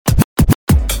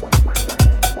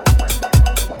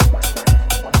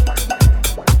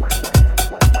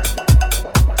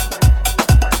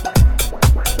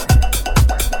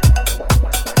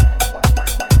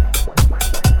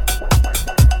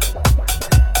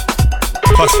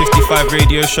Plus 55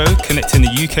 radio show connecting the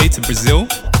UK to Brazil.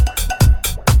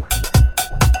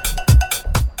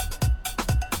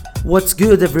 What's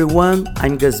good, everyone?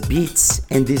 I'm Guzbeats,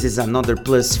 and this is another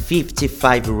Plus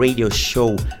 55 radio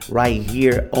show right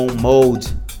here on Mode.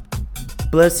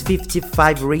 Plus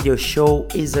 55 radio show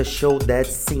is a show that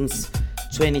since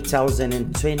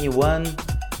 2021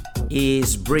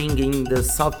 is bringing the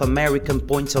South American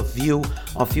point of view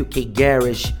of UK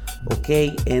garage,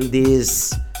 okay, in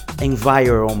this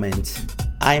environment.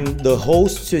 I'm the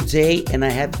host today, and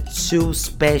I have two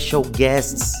special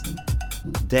guests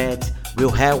that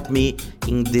will help me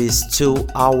in these 2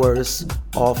 hours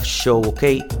of show,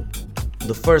 okay?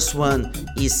 The first one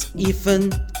is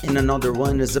Efan, and another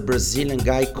one is a Brazilian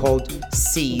guy called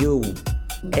Syu,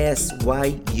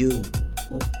 S-Y-U.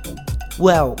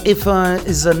 Well, Efan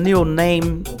is a new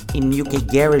name in UK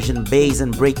garage and bass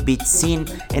and breakbeat scene,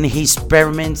 and he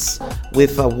experiments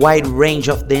with a wide range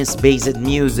of dance-based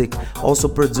music, also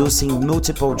producing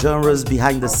multiple genres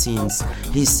behind the scenes.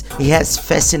 He has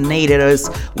fascinated us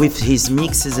with his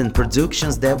mixes and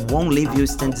productions that won't leave you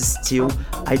standing still,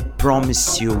 I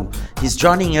promise you. He's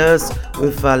joining us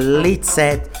with a lit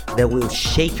set that will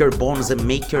shake your bones and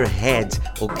make your head,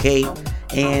 okay?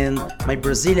 And my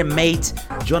Brazilian mate,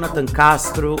 Jonathan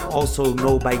Castro, also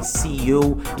known by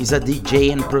CU, is a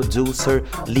DJ and producer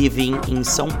living in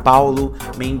São Paulo,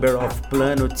 member of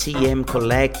Plano TM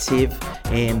Collective,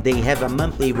 and they have a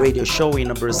monthly radio show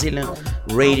in a Brazilian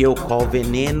radio called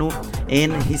Veneno,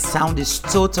 and his sound is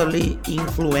totally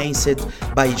influenced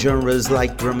by genres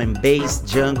like drum and bass,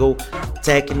 jungle,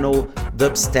 techno,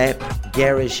 dubstep,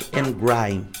 garage, and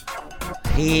grime.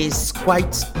 He is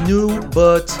quite new,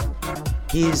 but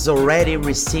he's already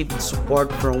received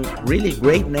support from really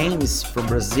great names from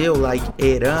Brazil like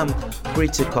Eram,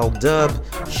 Critical Dub,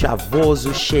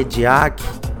 Chavoso, Shediak,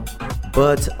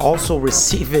 but also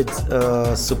received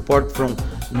support from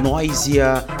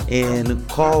Noisia and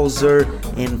Calzer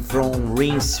and from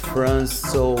Rins France,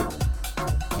 so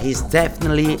he's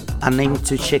definitely a name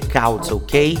to check out,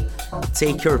 okay?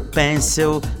 Take your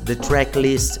pencil, the track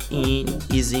list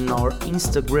is in our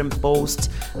Instagram post.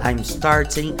 I'm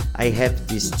starting. I have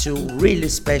these two really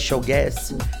special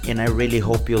guests, and I really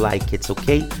hope you like it,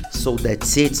 okay? So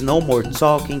that's it, no more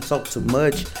talking, talk too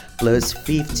much. Plus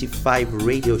 55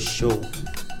 radio show.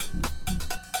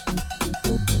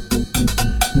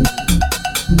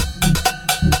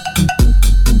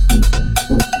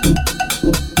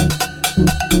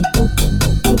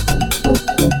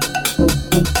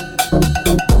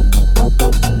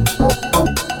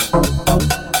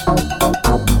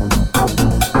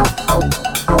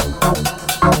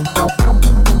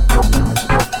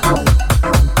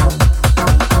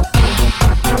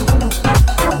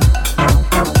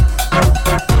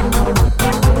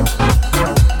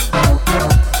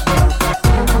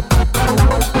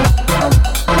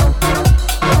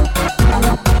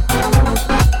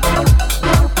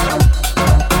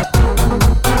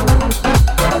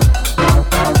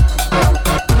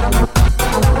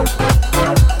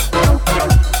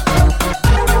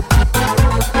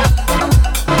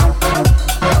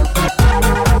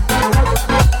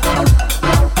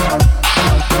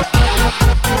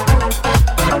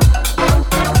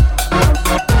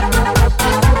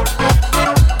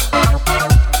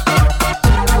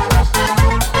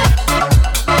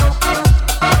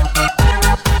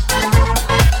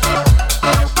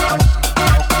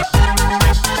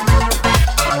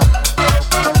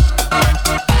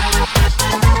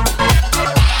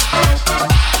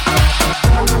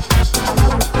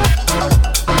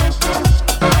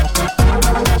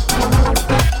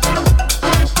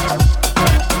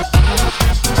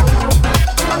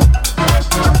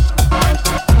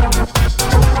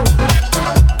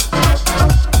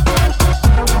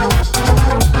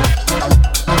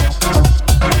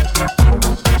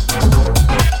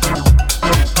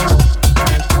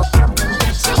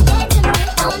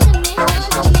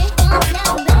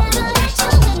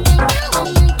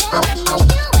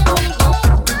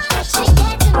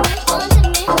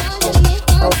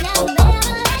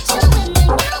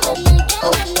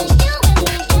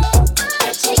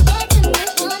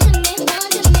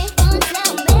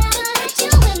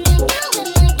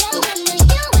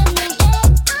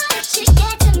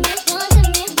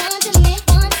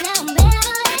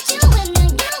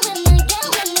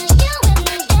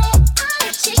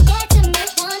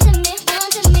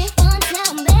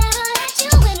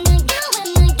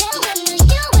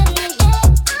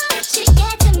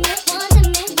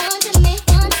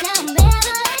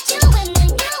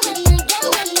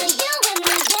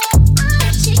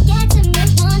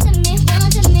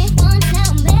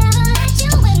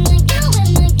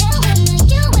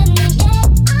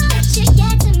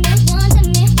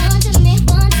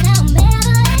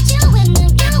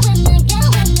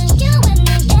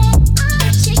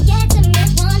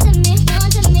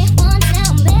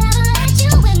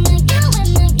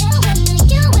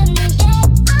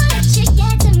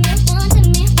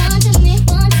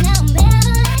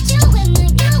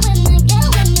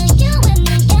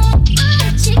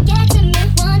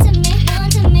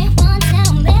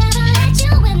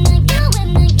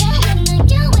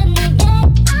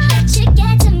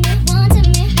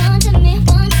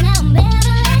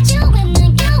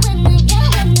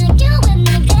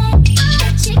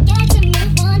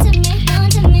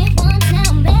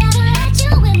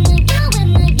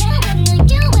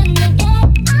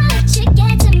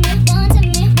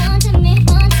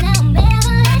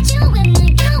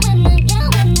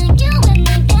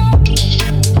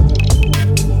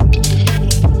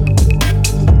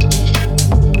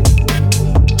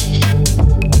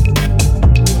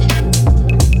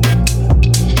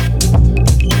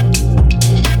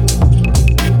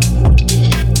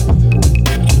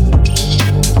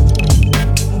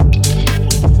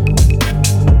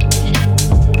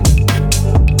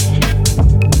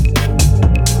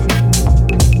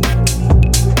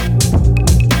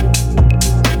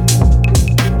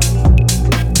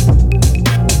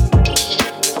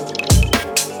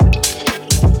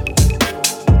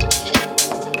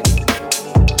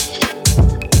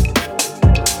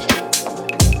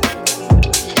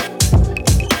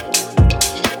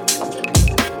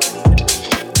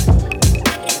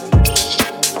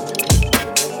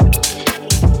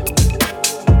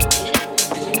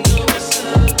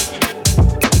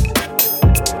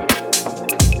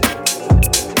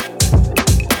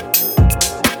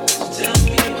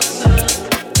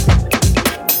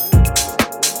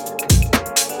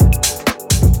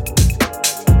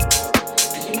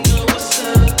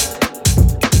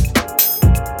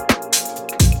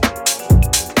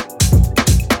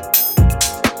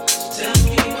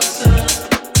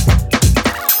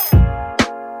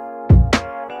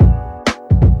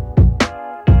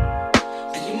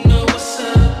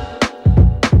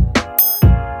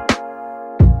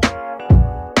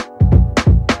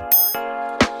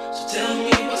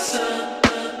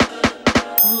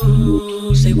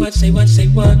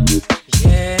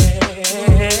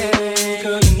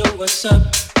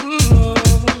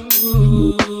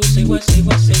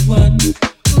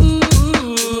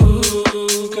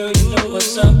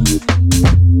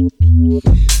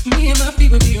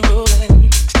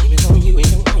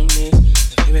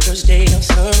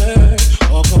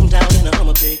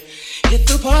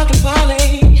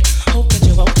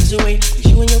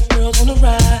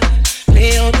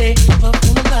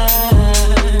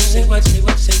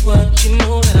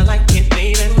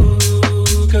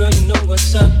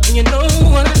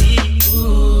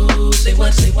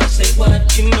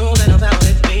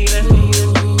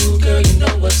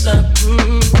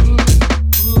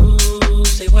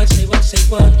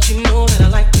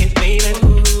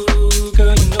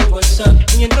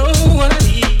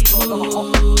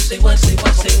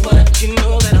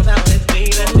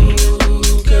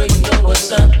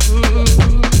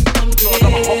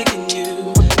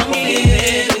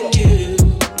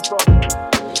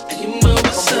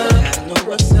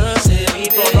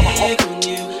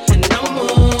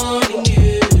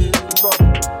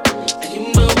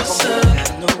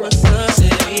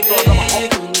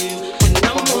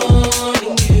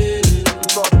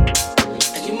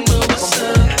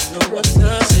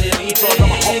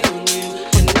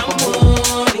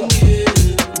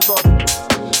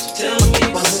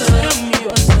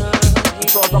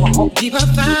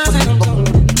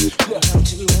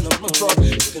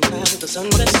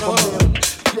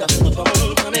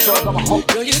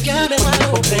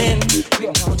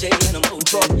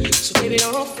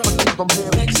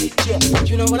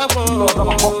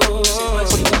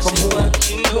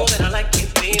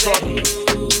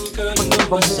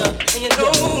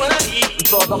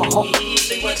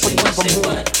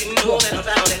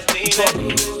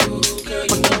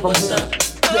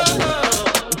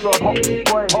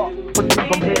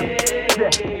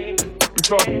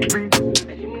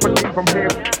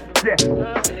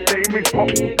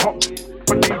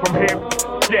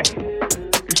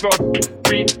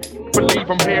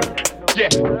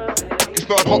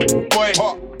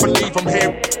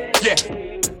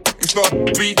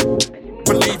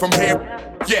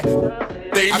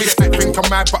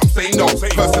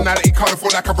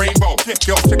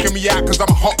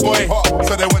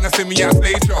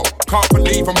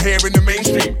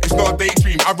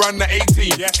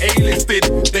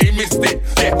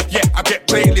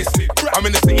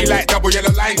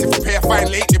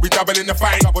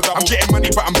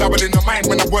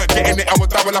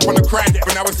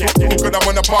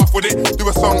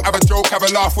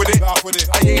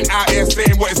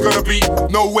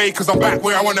 Cause I'm back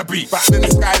where I wanna be. Back in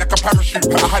the sky like a parachute.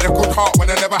 I had a good heart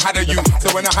when I never had a you. So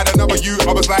when I had another you,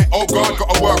 I was like, oh God,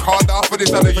 gotta work harder for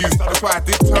this other you. That's why I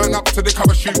did turn up to the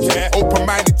cover shoot.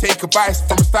 Open-minded, take advice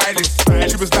from a stylist.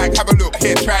 She was like, have a look,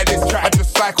 here, try this. I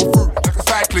just cycle through like a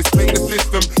cyclist. Play the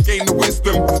system, gain the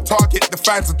wisdom. Target the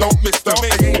fans and don't miss them.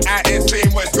 I ain't out here saying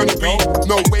what it's gonna be.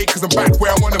 No way, cause I'm back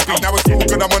where I wanna be. Now it's all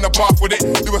good, I'm on the path with it.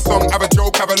 Do a song, have a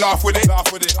joke, have a laugh with it.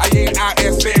 I ain't out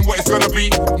here saying what it's gonna be.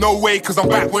 No way, cause I'm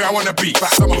back where I wanna be.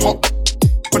 Back I'm a hot,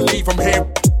 believe I'm here.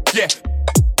 Yeah,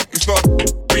 it's not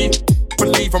me,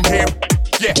 believe I'm here.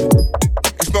 Yeah,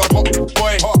 it's not hot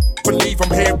boy, believe I'm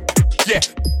here. Yeah,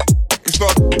 it's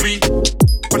not me,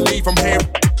 believe I'm here.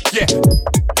 Yeah,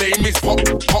 they miss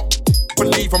hot,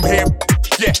 believe I'm here.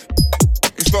 Yeah,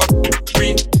 it's not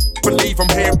me, believe I'm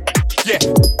here. Yeah,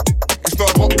 it's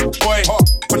not hot boy,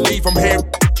 believe I'm here.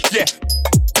 Yeah,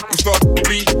 it's not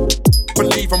me,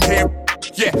 believe I'm here.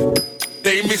 Yeah,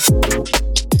 they miss.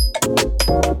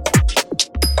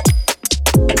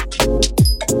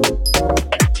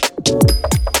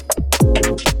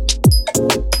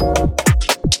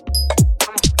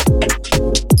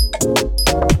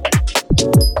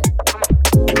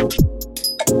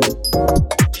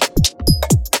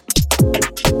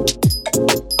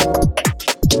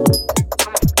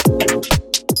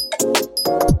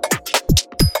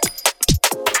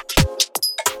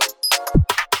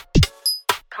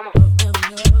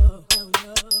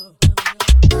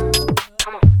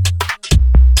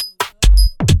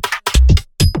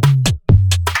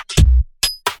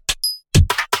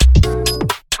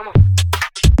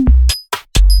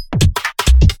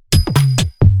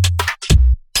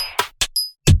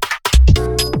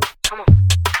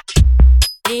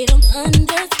 They don't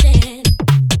understand.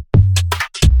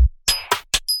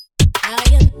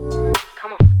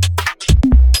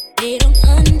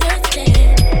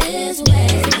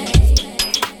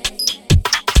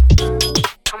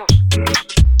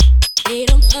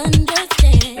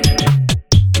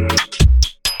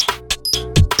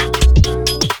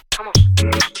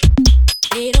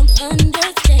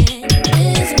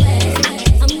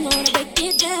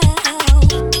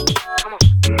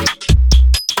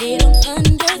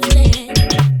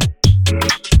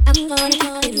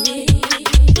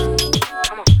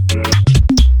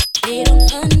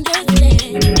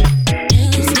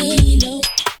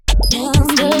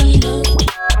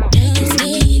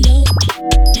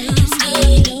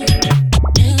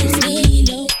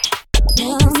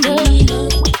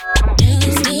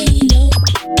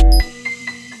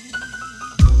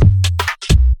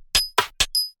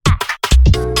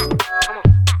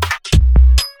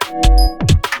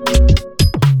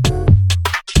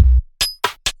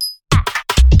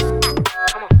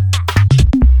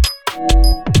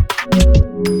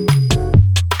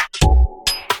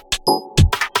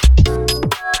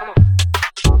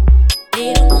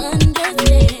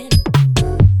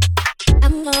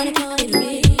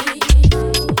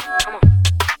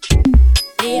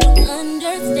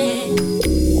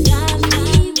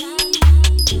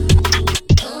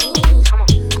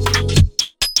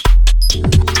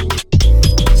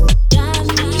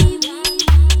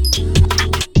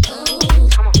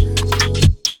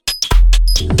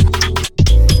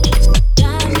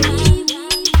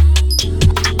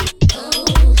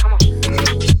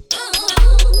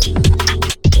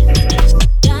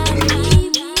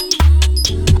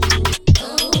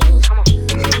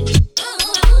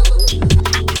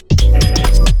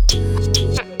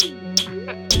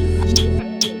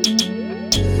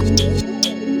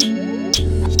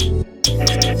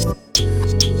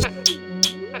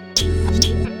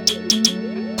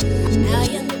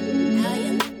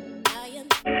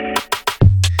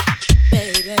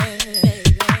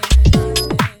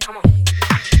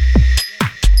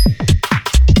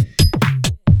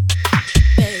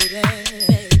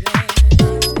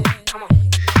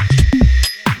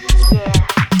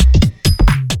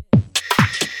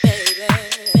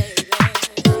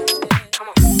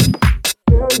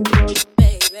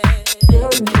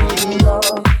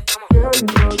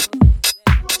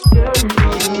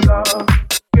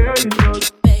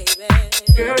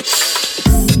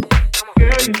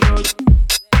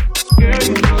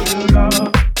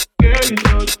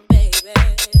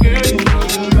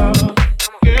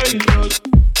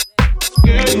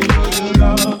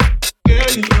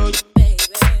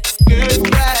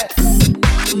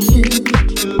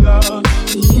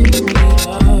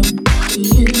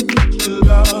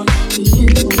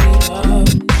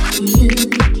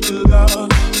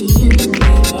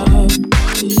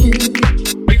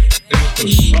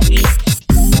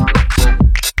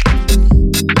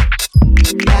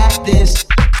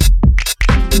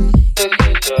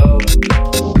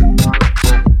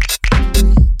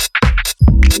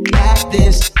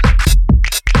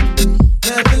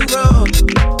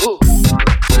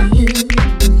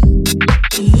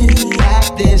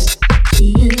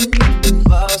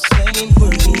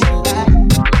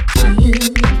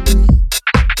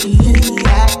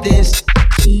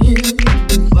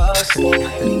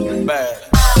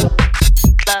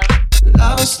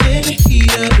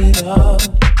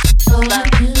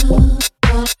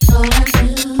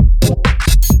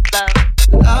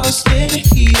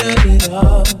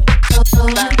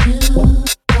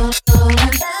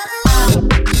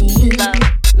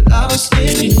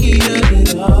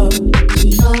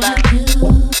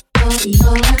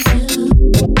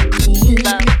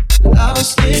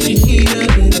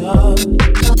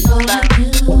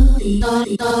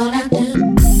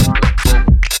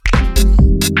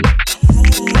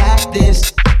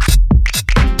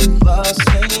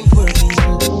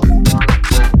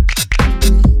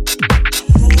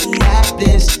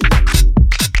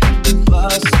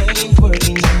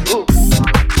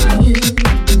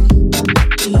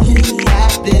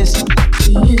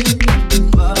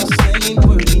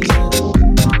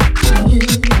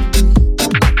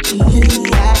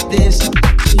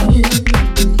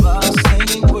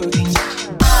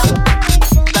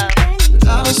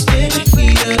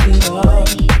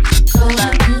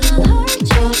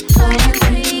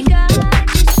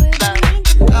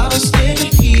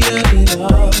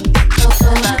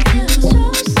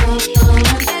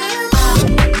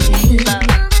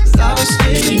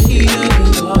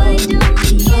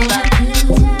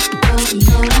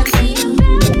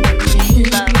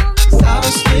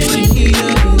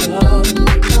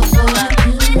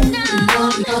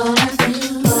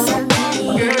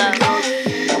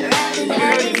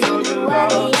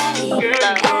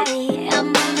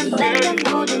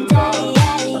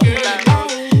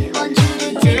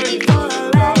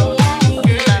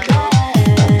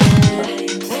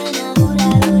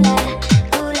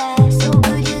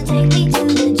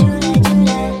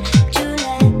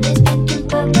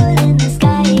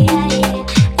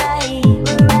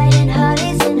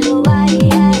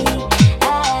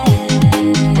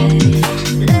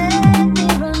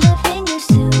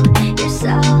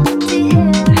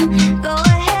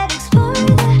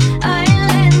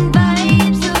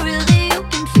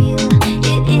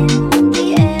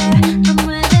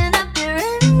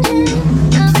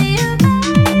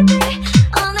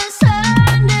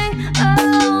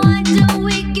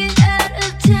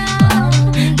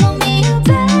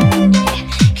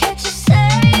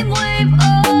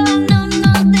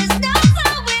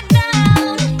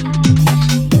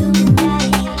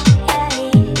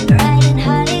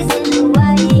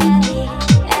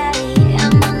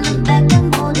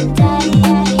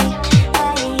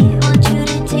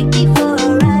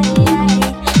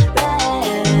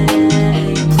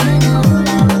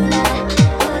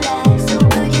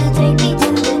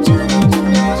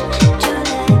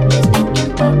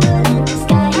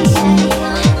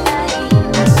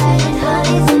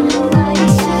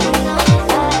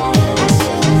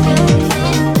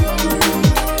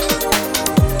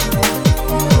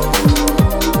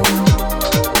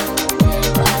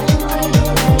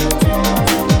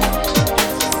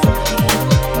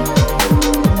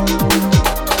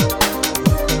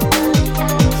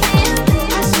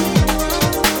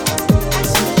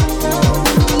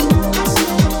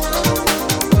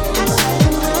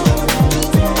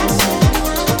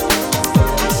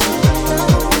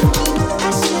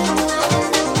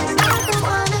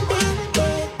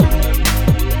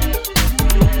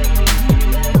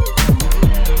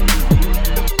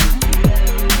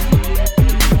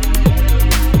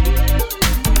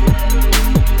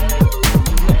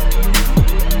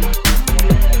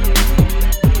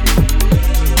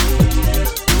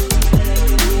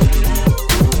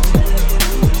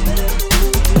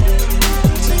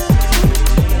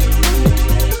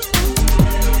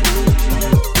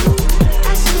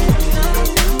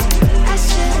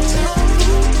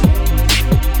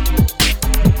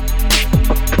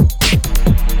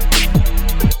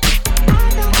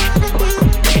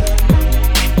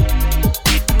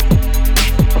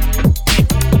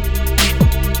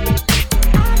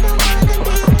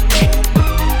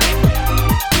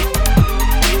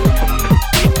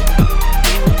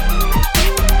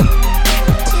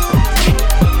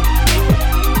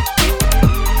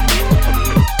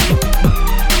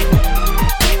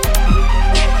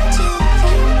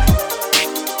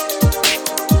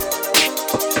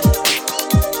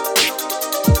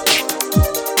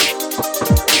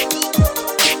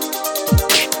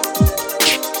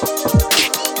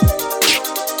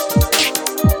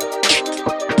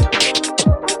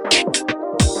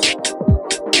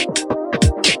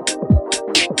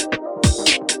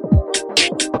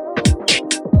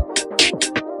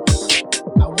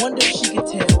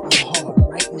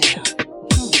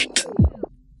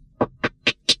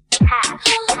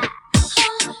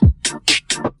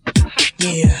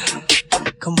 Yeah,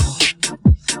 come on,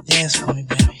 dance for me,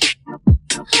 baby.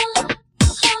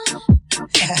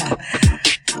 Yeah.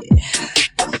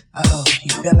 Uh-oh,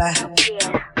 you feel that? Yeah.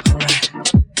 Alright.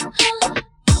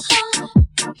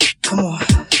 Come on,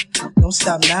 don't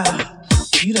stop now.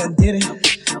 You done did it.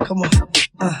 Come on.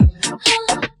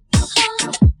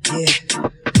 Yeah.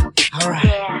 Alright.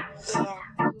 Yeah.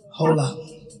 Hold up.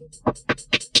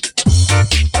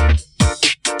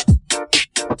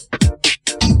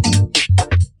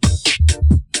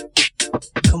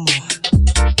 Come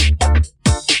on.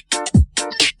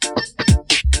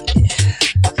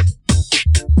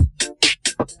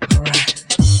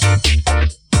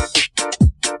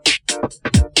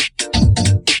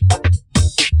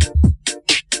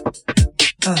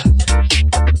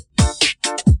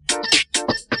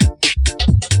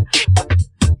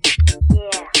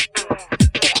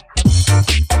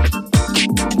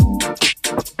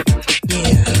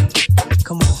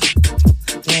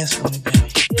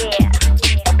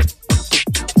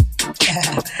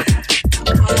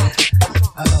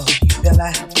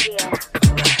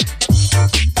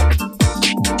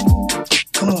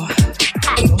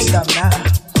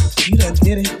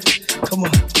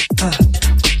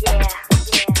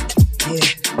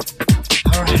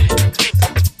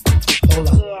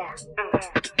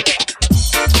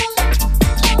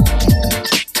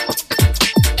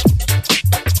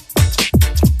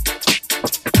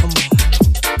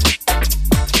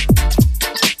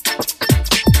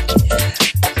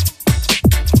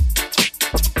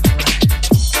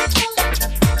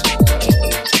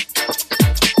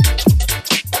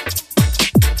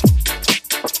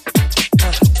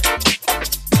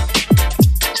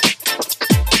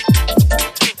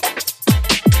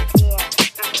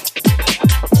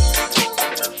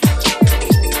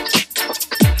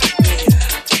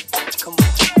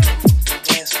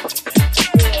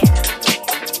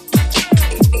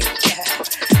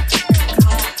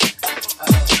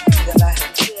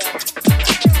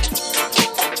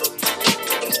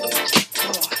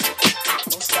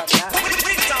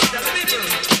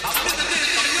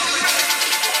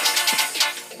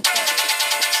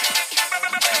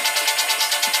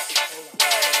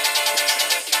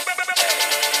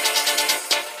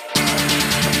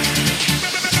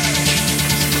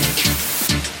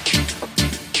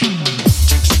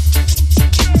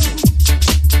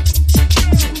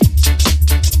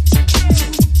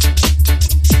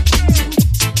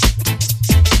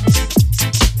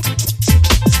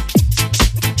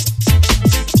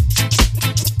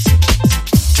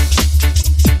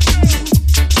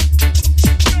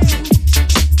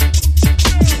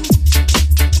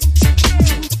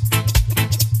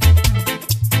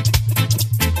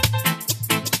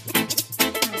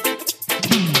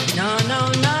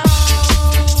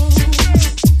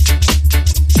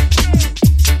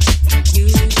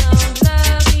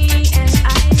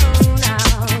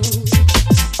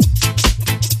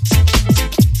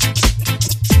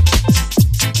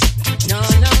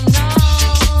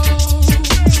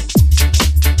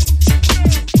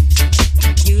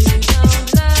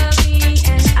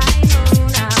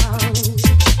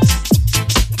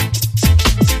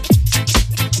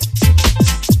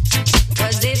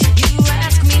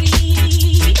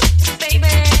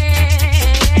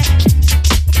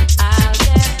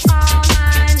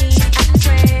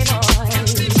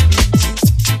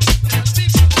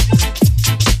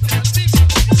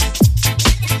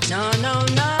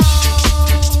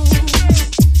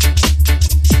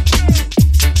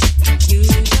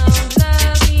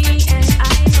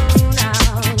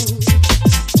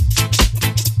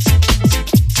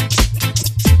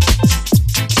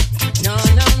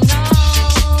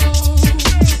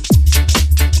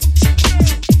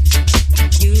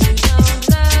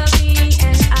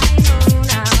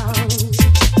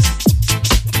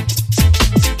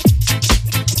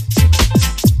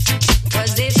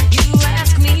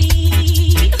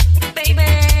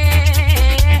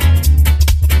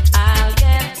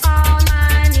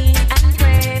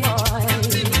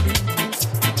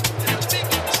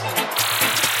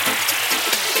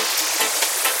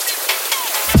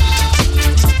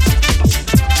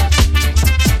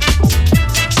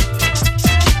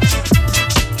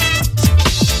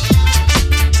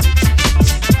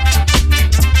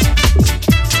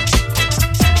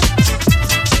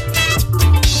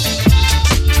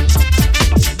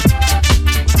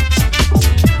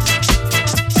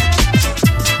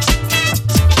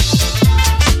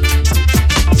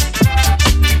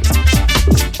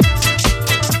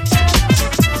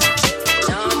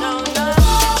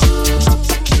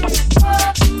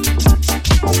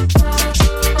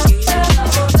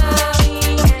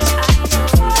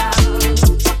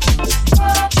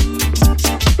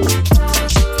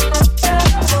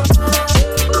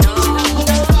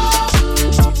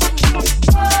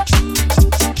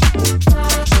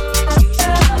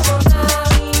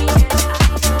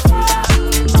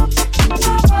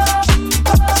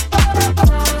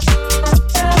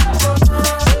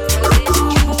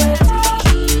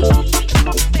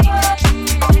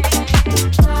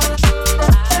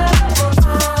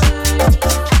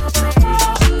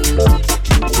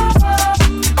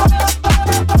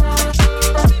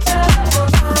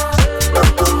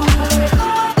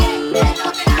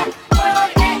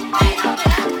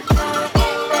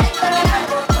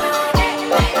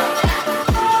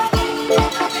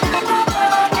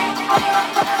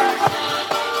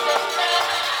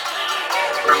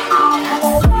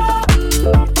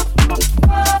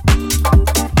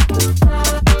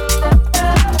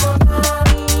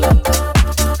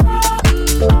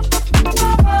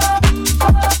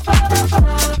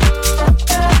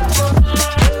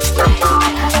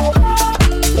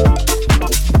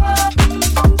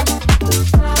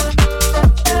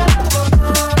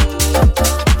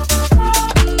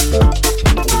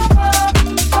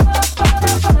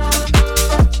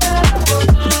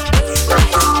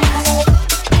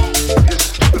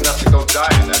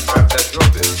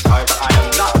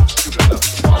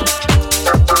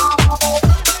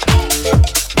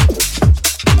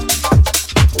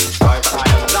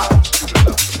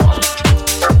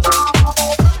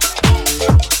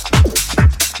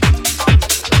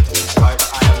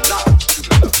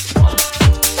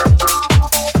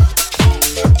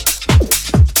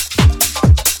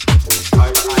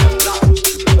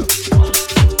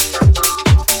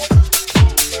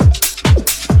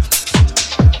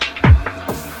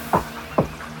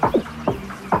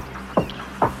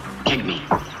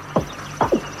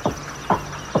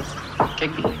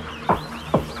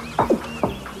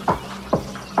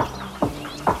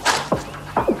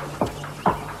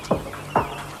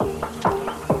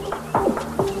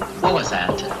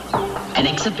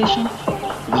 Exhibition?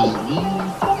 We need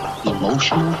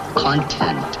emotional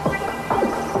content.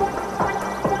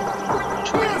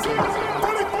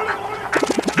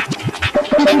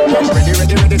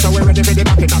 Ready, so we're ready for the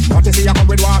backing up. What you see, I come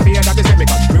with warfare, that is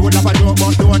chemical. We would love a joke,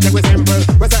 but don't take it simple.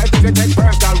 We're certain things we take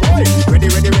personal, boy.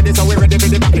 Ready, so we're ready for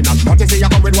the backing up. What you see, I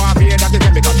come with warfare, that is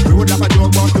chemical. We would love a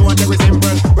joke, but don't take it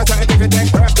simple. We're certain things we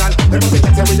take personal. They must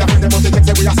think say we are friends, they must think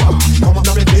say we are smart. Come up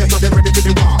now in place, so they're ready for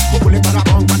the war. We pull it by the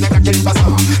punk and like a king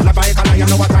bazaar. La bike and I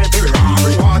know what time for it.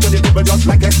 Bring war to the people just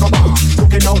like Escobar.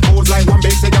 Cooking out fools like one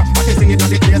big cigar. What you see in the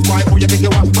place, boy, who you think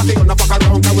you are? What you gonna fuck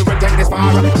around, cause we will take this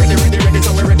far. Ready,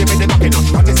 so we're ready for the backing up.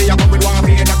 What you see, I come with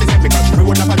warfare, that is epical. We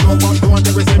would have a joke, but don't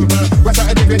take it simple. We're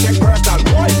certain things we take personal,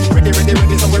 boy. Ready,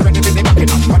 so we're ready for the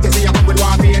backing up. What you see, I come with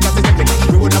warfare, that is epical.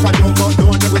 We would have a joke, but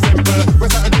don't take it simple.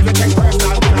 We're certain things we take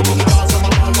personal. Some of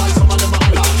them are like, some of them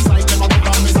are like, some of them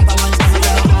are like,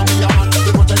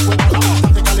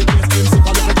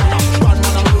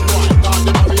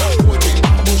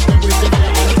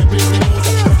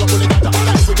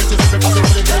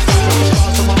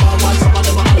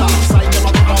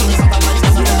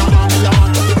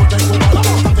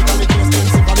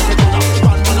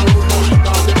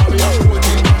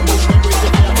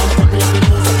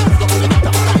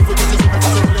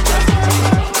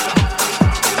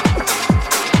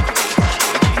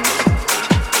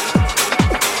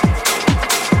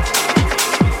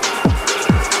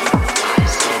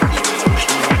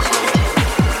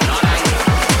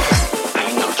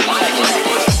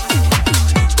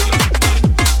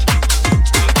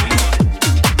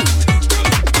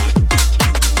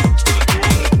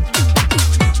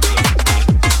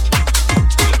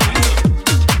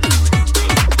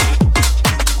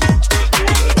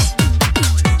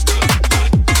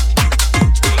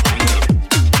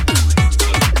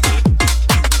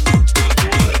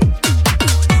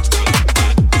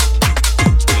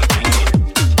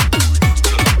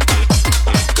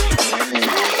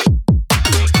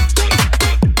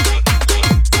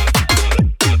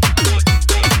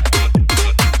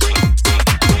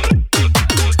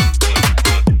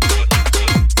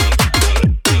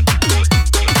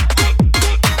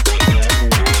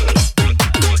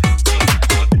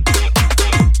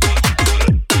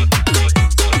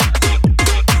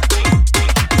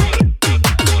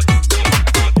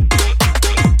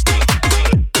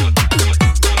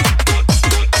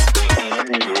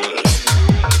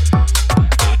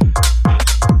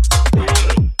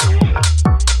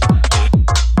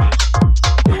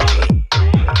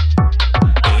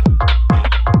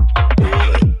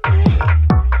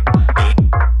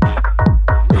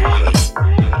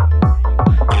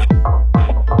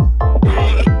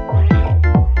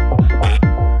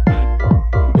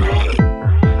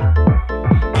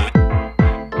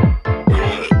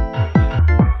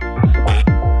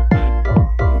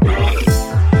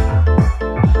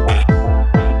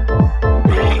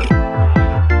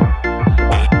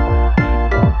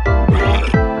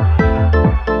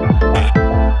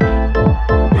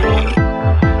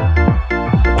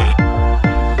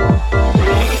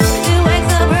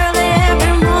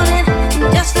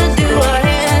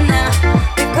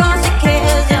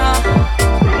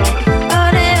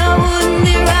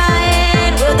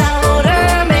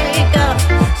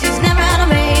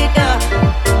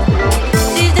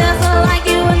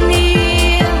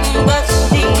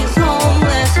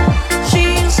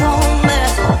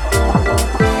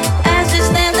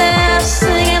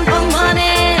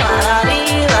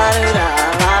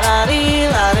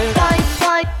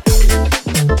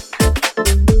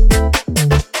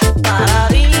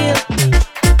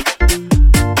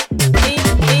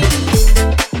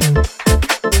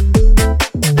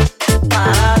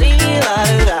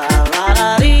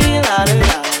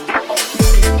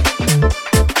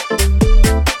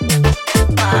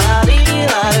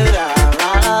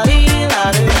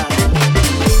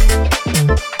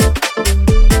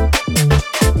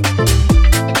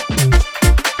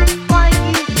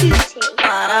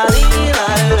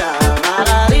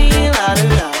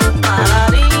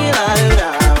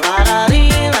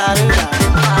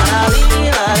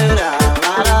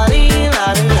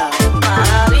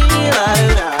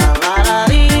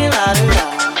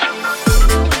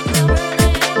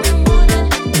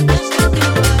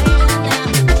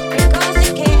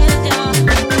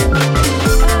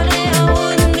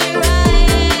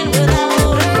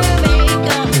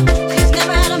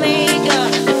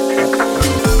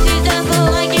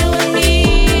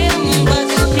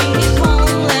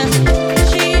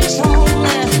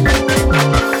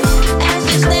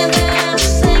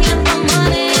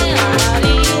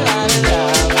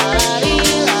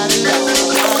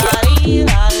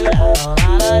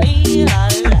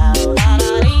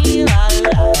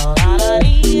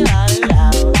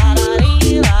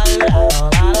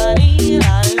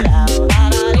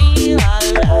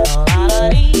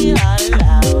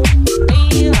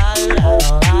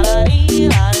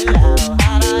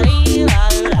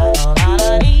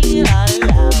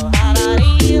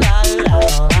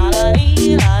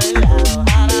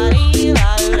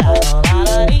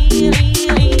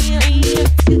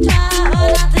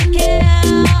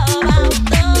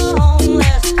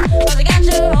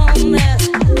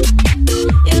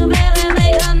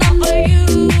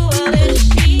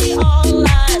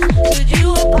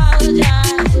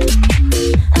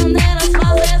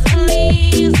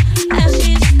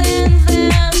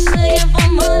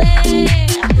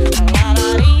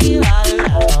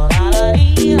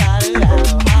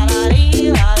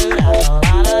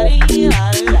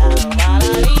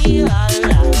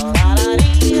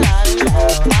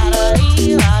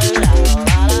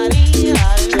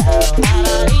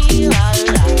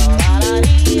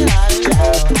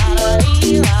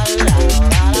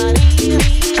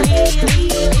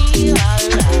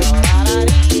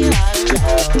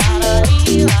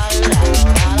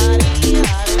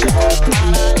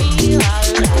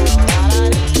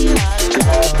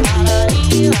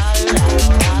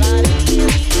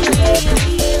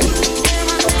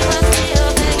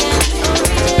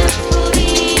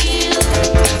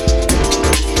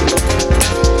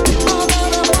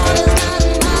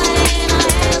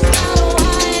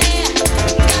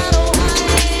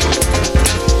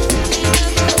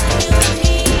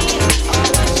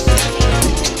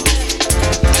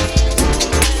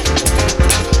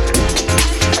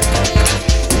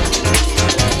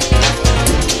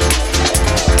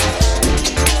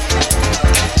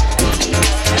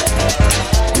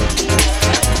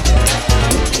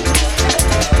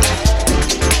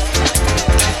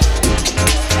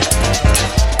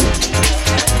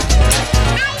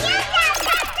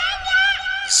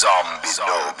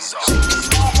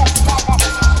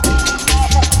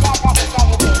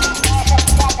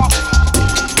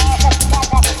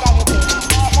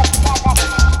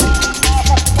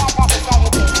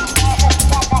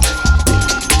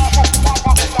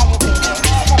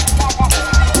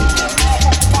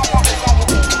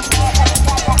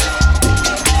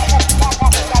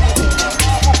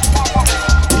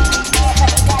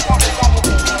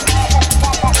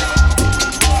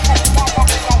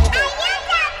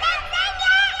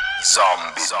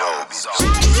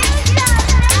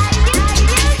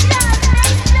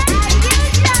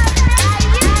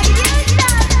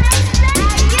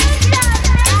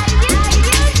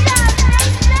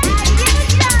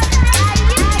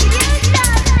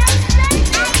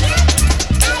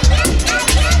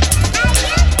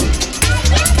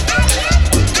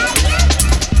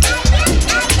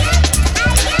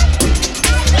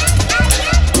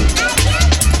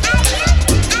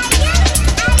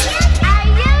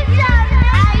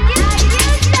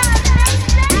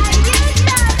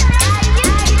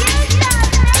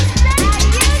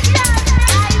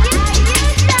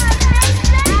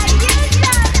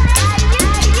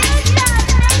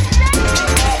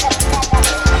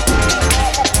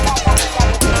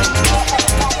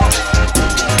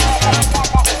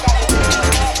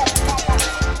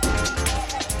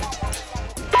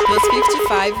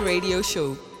 Radio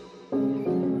Show.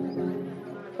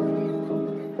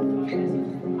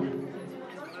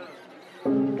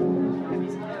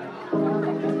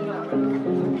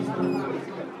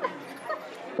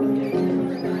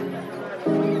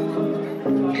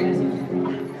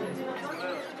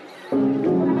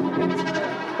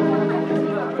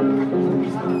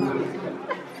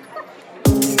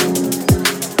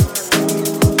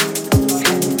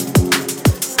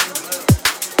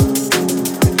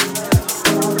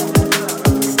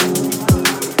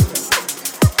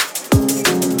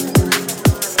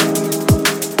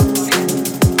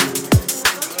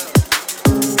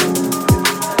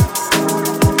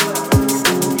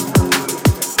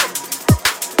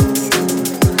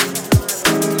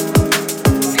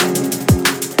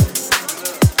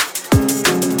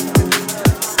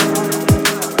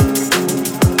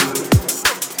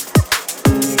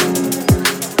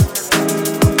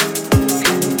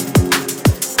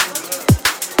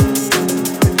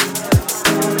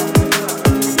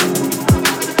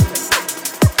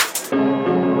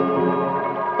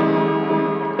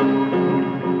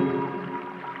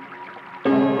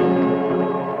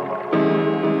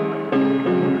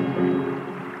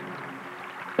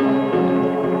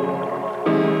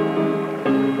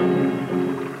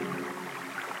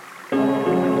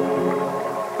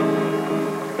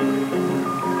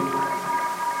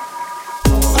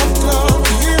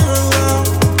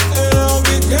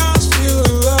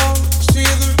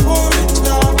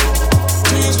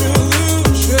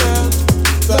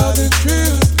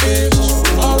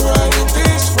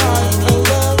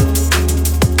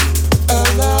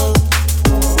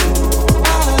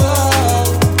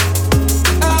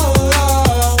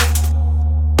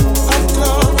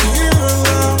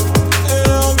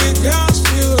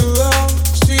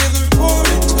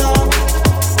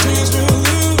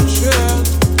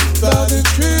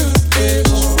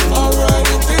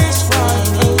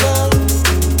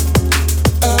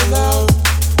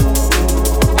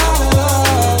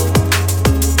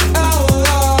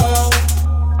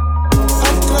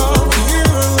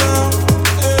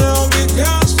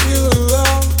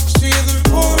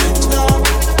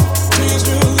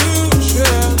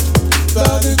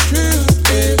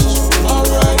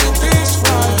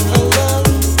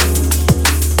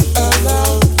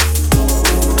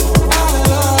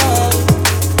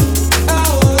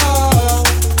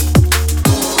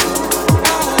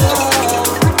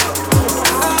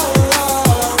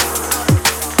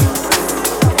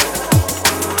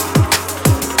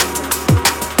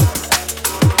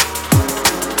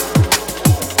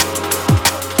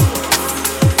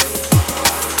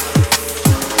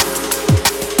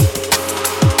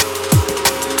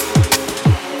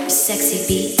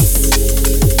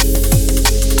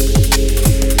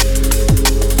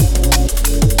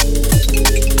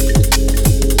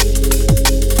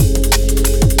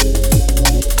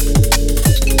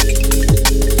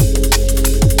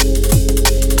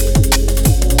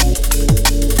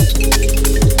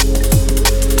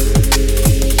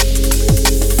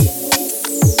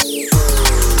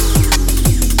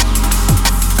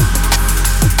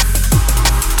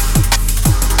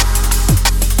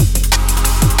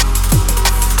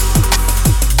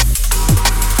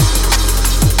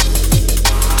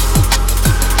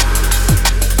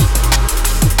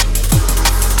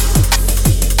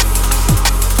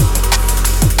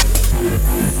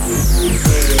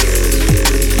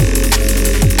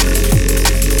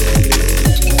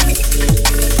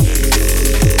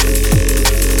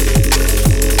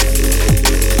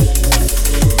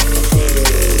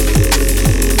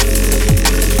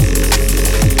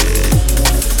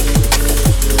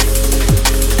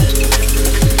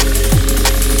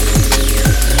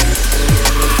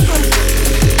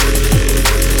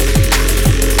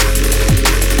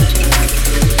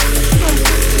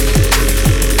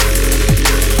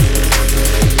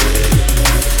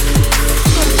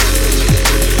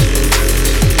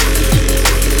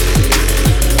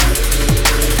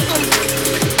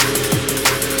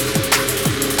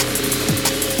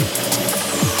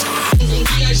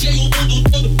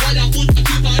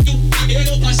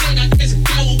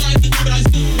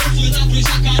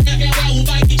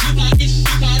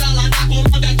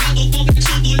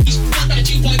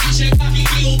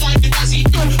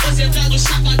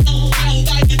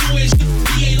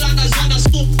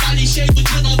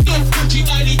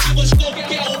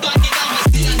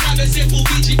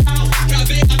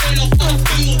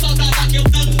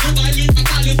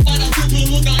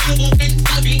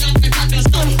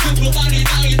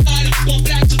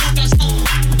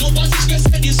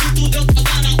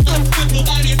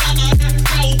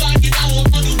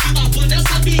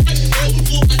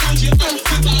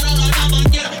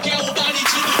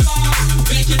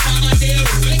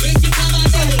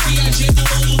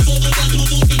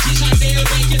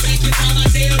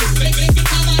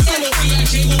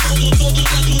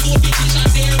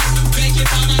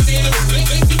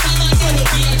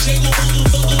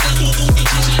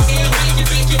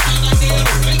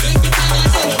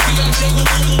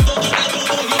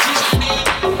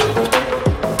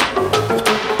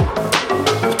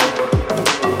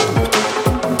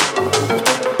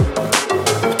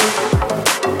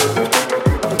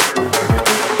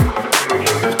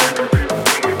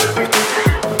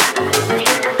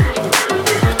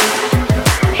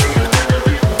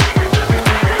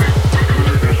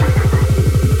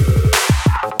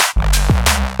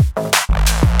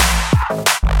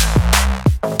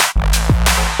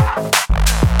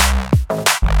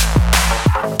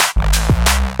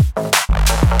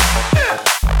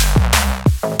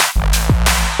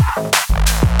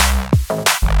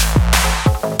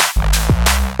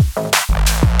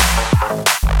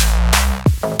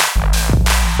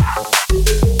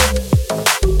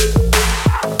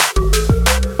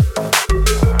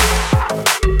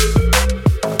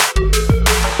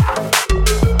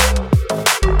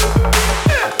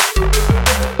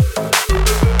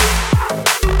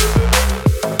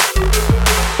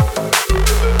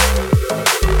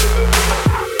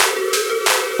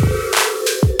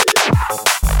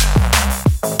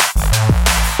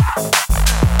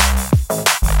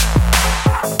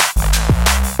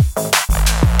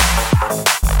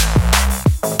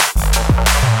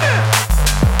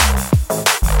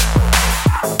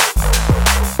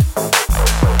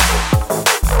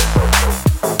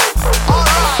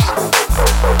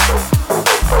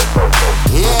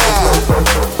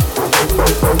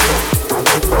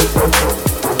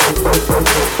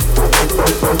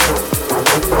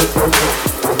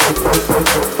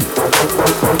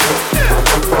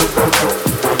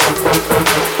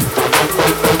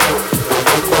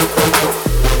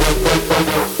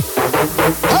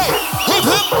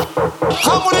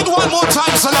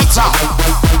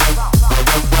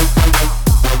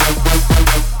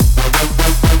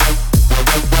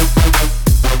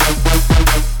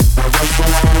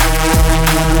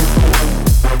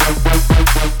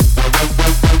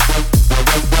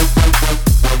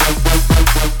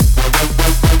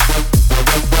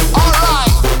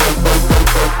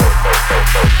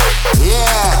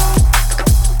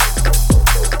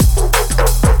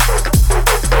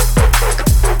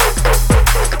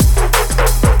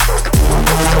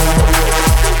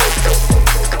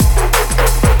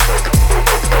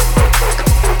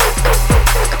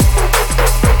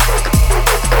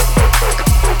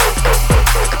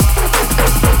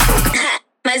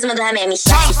 Mais uma do Rameme.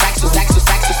 Sexo, sexo, sexo,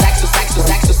 sexo, sexo, sexo, sexo,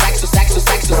 sexo, sexo, sexo,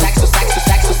 sexo, sexo,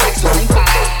 sexo, sexo, sem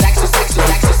parar. Sexo, sexo,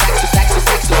 sexo, sexo, sexo,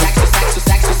 sexo, sexo, sexo, sexo,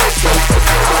 sexo, sexo, sem parar.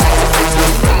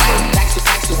 Sexo,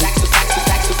 sexo,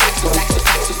 sexo,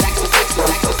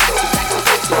 sexo, sexo,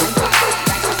 sexo, sexo, sexo, sexo,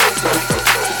 sexo,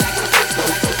 sexo,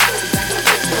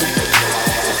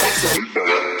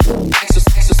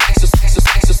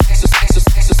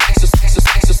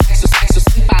 sexo, sexo,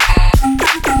 sem parar.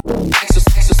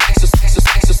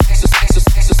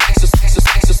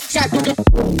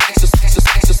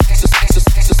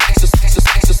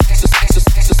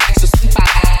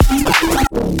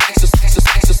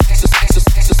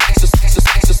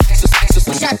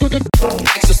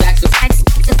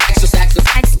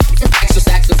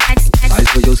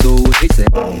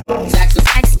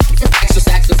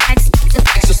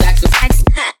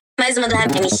 Mais uma do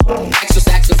Rameme.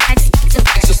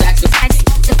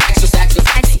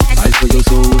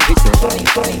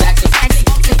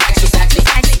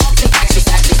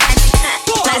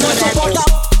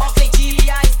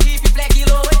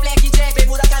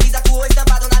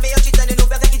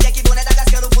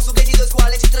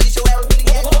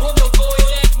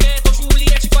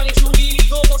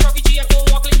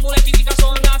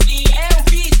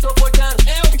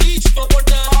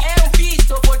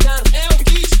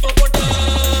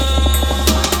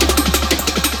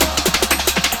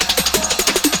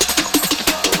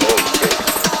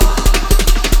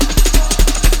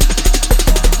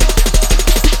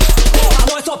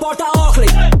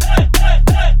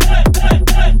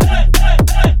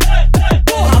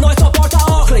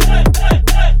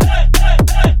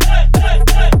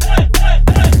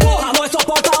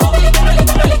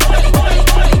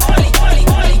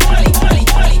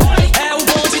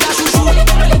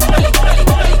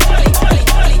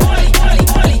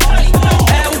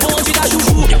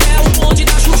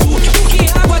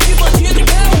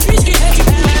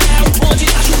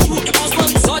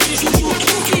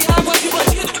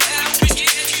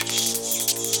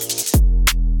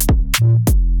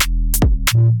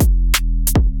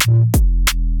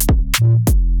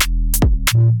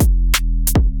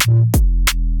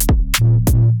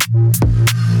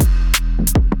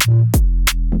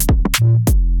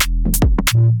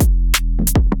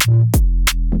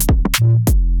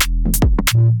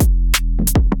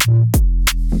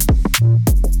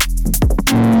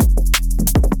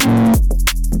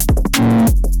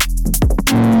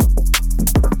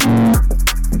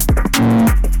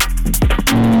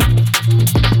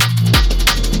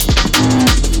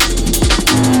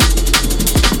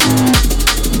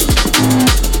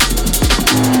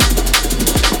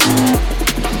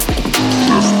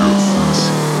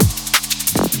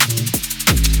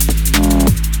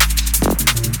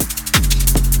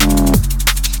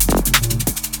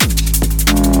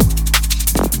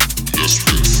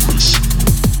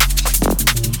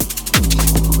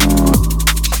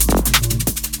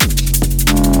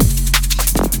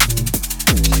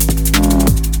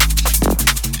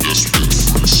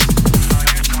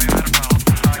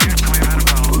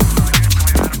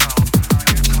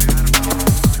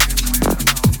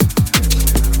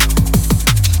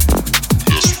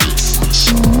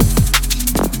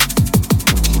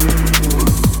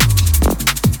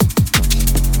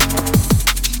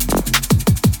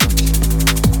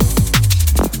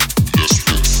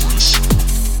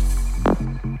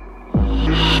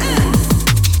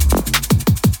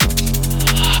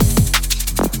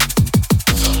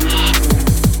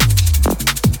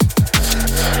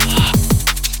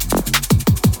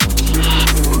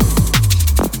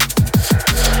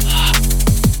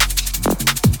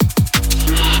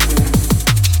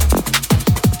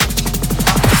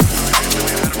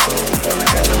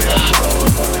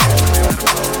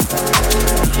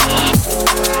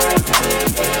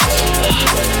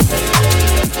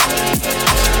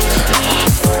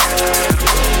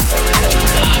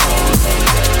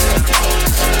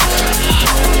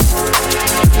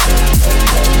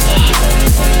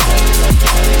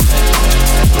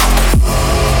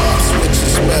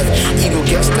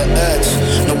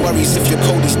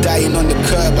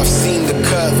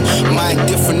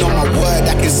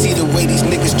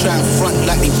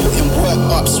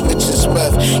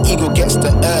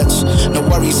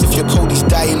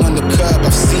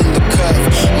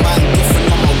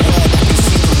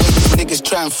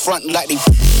 Front like they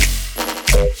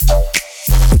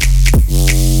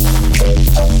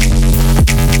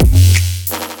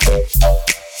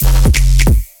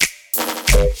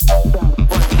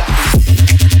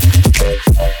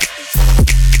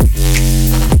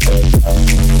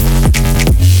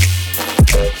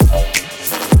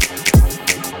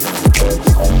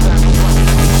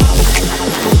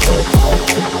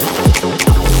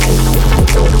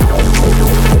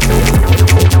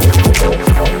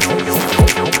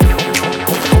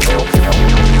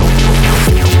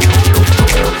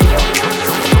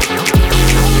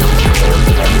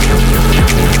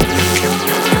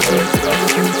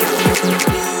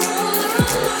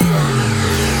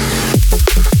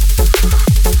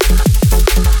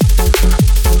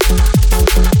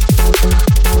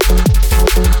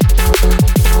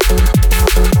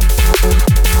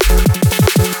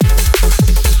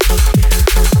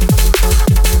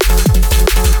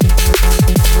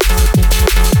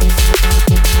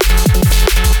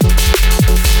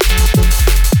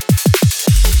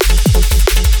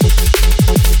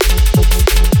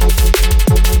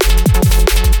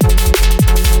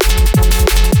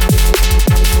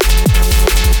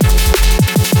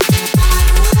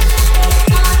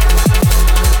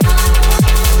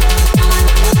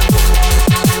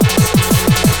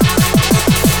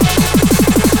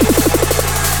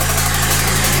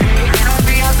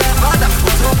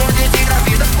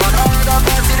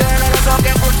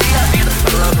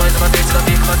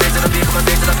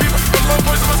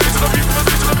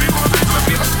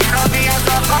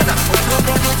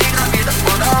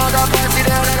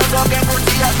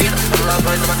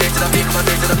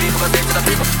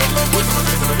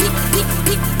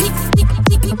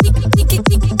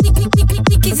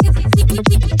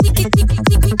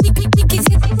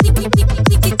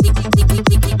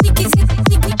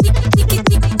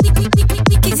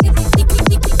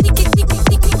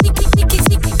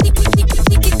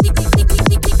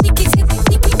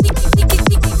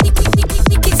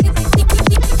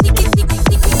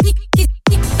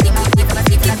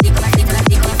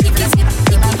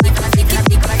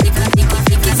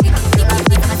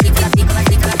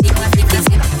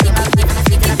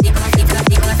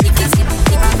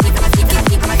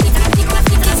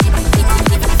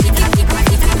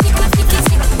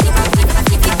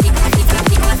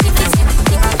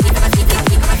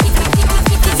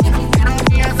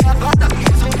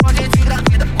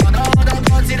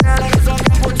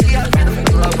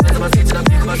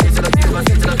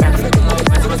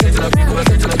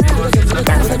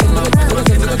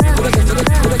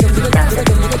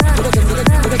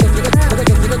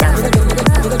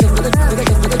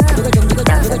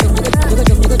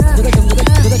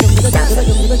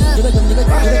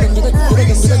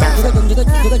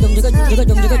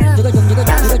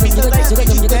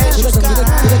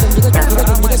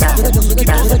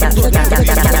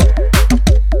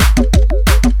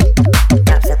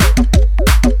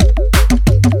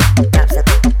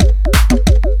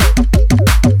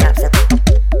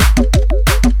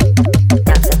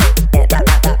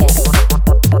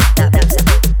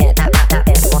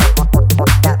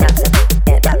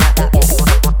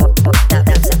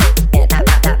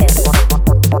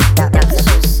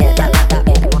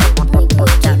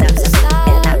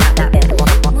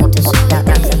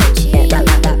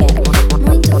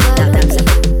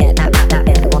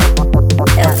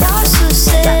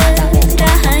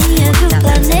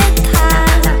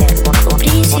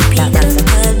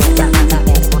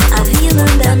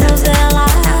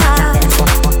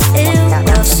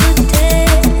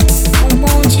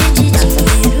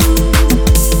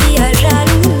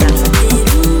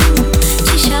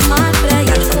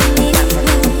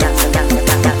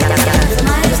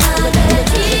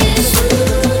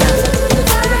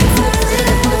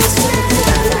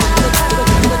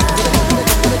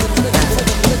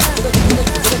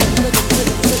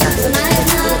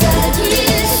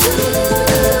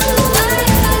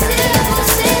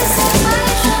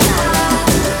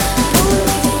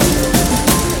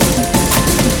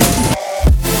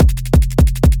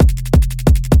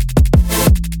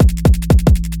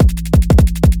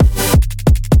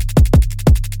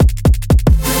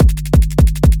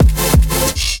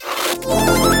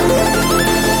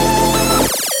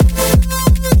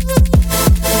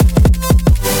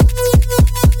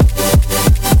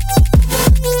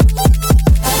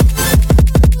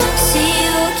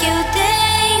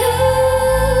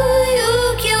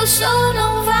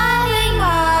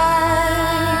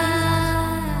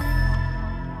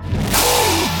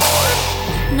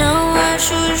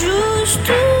acho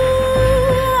justo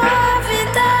a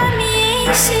vida me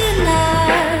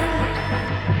ensinar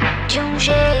de um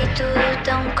jeito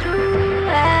tão cruel,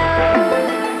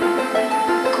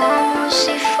 como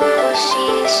se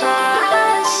fosse só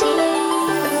assim.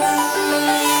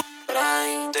 Pra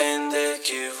entender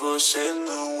que você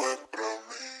não é pra mim.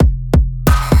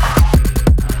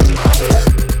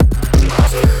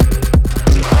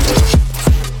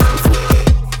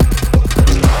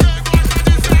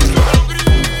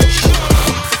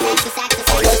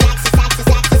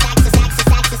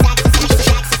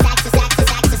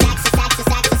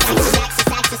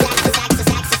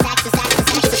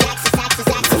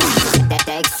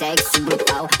 Sexy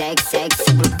brutal,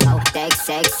 sexy brutal,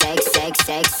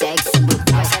 sexy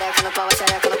brutal. Xereca no pau,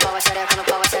 xereca no pau, xereca no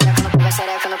pau, xereca no pau,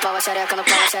 xereca no pau, xereca no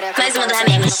pau, xereca no pau. Mais uma da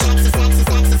meme.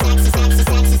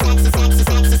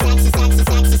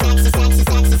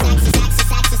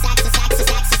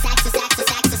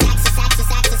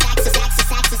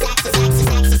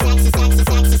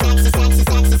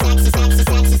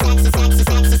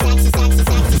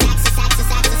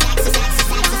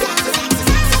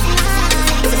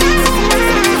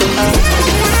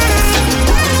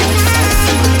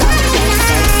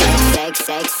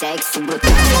 Sexy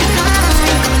brutal.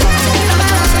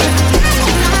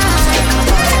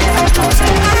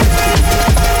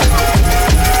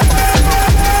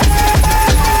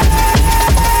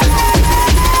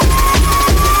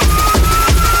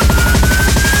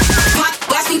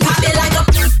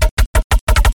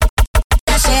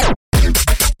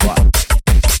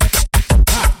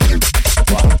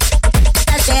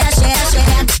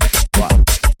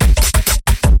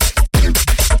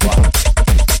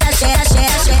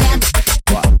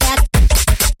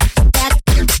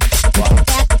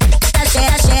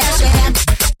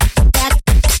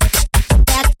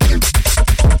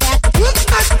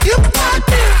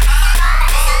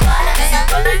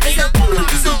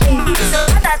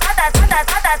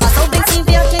 Passou bem sem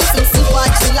ver quem sem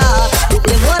simpatia.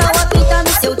 Demora uma pinta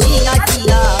no seu dia a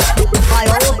dia. O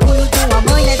maior orgulho de uma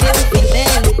mãe é ver o filho bem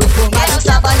formado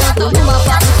trabalhando numa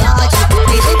faculdade.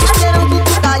 Tem gente esperando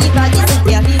tu cair pra dizer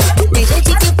que é amigo. Tem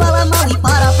gente que fala mal e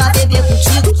para pra beber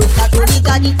contigo. Já tô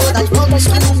ligado em todas as voltas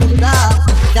que no mundo dá.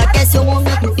 Já quer seu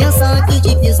momento, pensa antes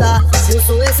de pisar. Eu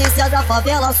sou essência da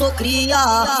favela, sou cria.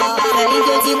 É em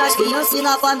Deus e nas crianças e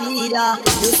na família.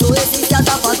 Eu sou essência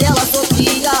da favela, sou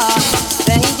cria.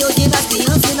 É em Deus e nas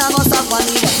crianças e na nossa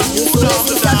família. Eu sou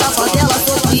essência da favela,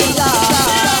 sou cria.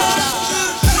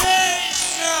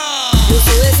 Eu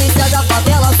sou essência da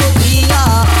favela, sou cria.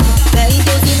 É em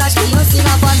Deus e nas crianças e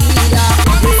na família.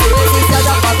 Eu sou essência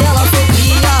da favela, sou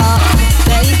cria.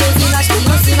 É em Deus e nas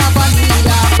crianças e na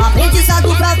família.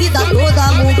 Aprendizado pra vida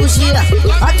toda, mundo gira.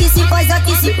 Aqui se faz,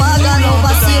 aqui se paga, não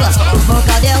vacila.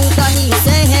 Bancada é um caminho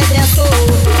sem regresso.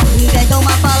 Inventa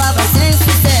uma palavra sem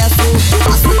sucesso.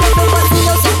 Passo o tempo, eu passo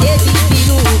meu sem ter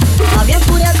desvio. A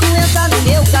aventura é tu entrar no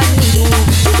meu caminho.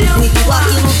 Muito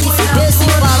aquilo que se vê se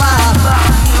falar.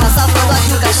 Tá safado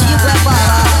aqui o castigo é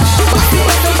falar.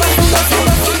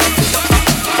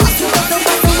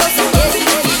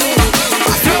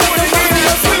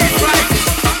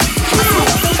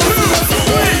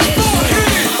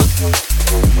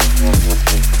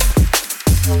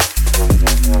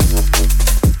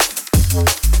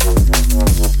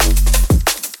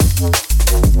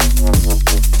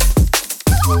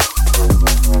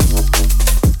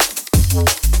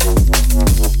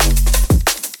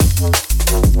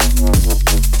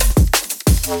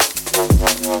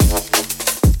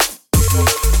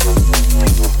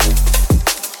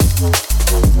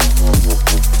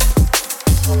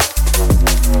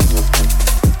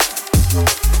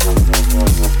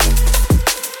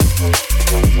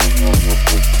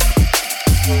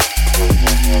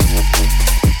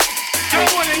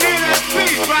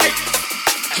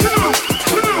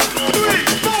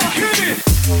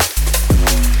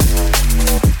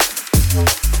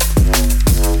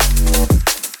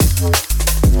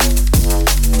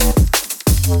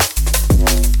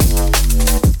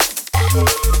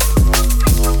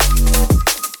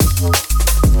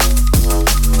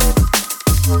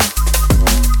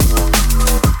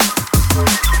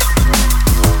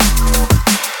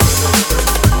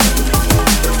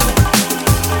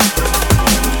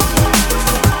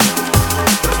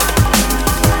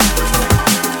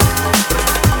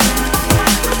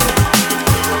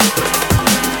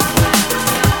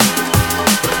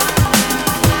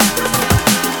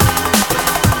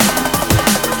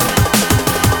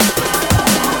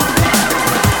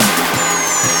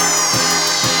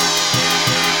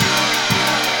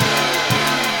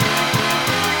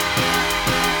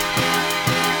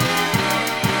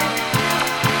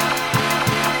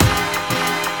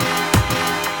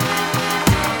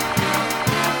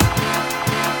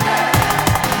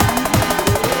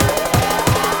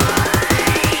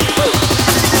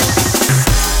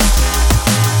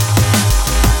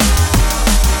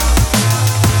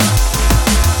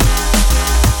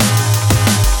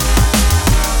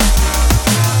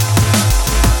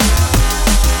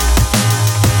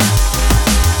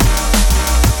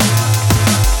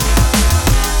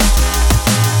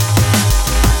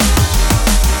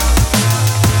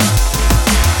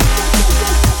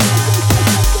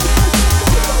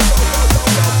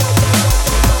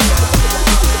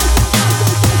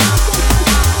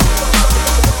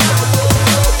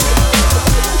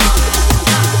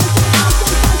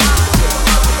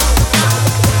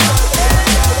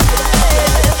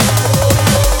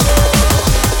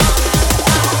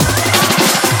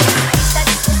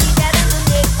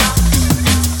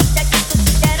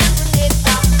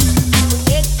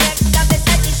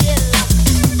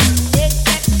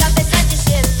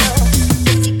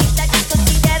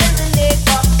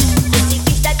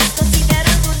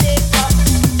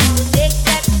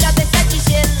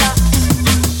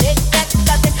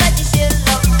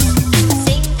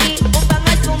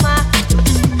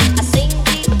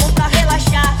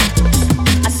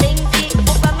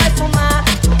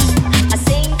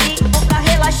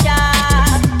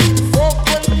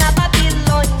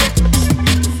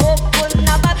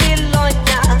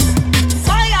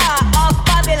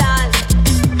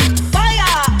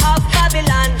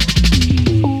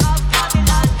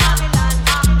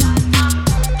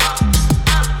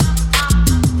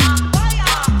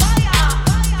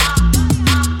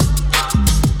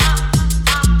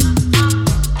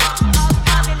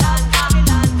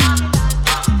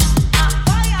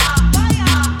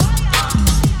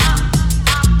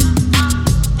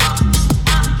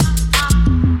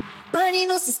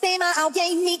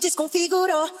 alguém me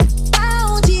desconfigurou.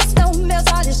 Aonde estão meus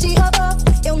olhos de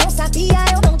robô? Eu não sabia,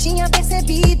 eu não tinha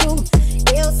percebido.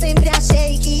 Eu sempre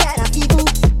achei que era vivo.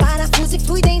 Parafuso e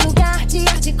fluido em lugar de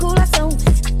articulação.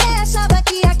 Até achava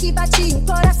que aqui batia o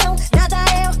coração. Nada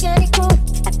é orgânico,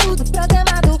 é tudo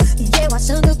programado. E eu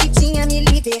achando que tinha me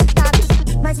libertado.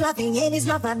 Mas lá vem eles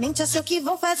novamente, eu sei o que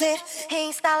vão fazer.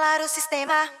 Reinstalar o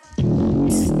sistema.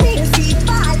 Pense,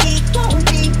 fale,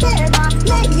 compre, beba,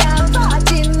 leia,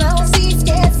 vote, não se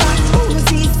esqueça.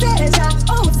 Use, seja,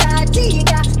 ouça,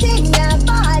 diga, tenha,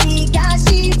 pare,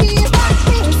 gaste, viva.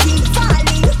 Pense,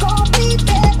 fale, compre,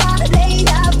 beba,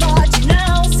 leia, vote,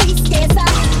 não se esqueça.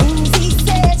 Use,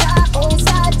 seja,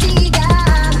 ouça, diga.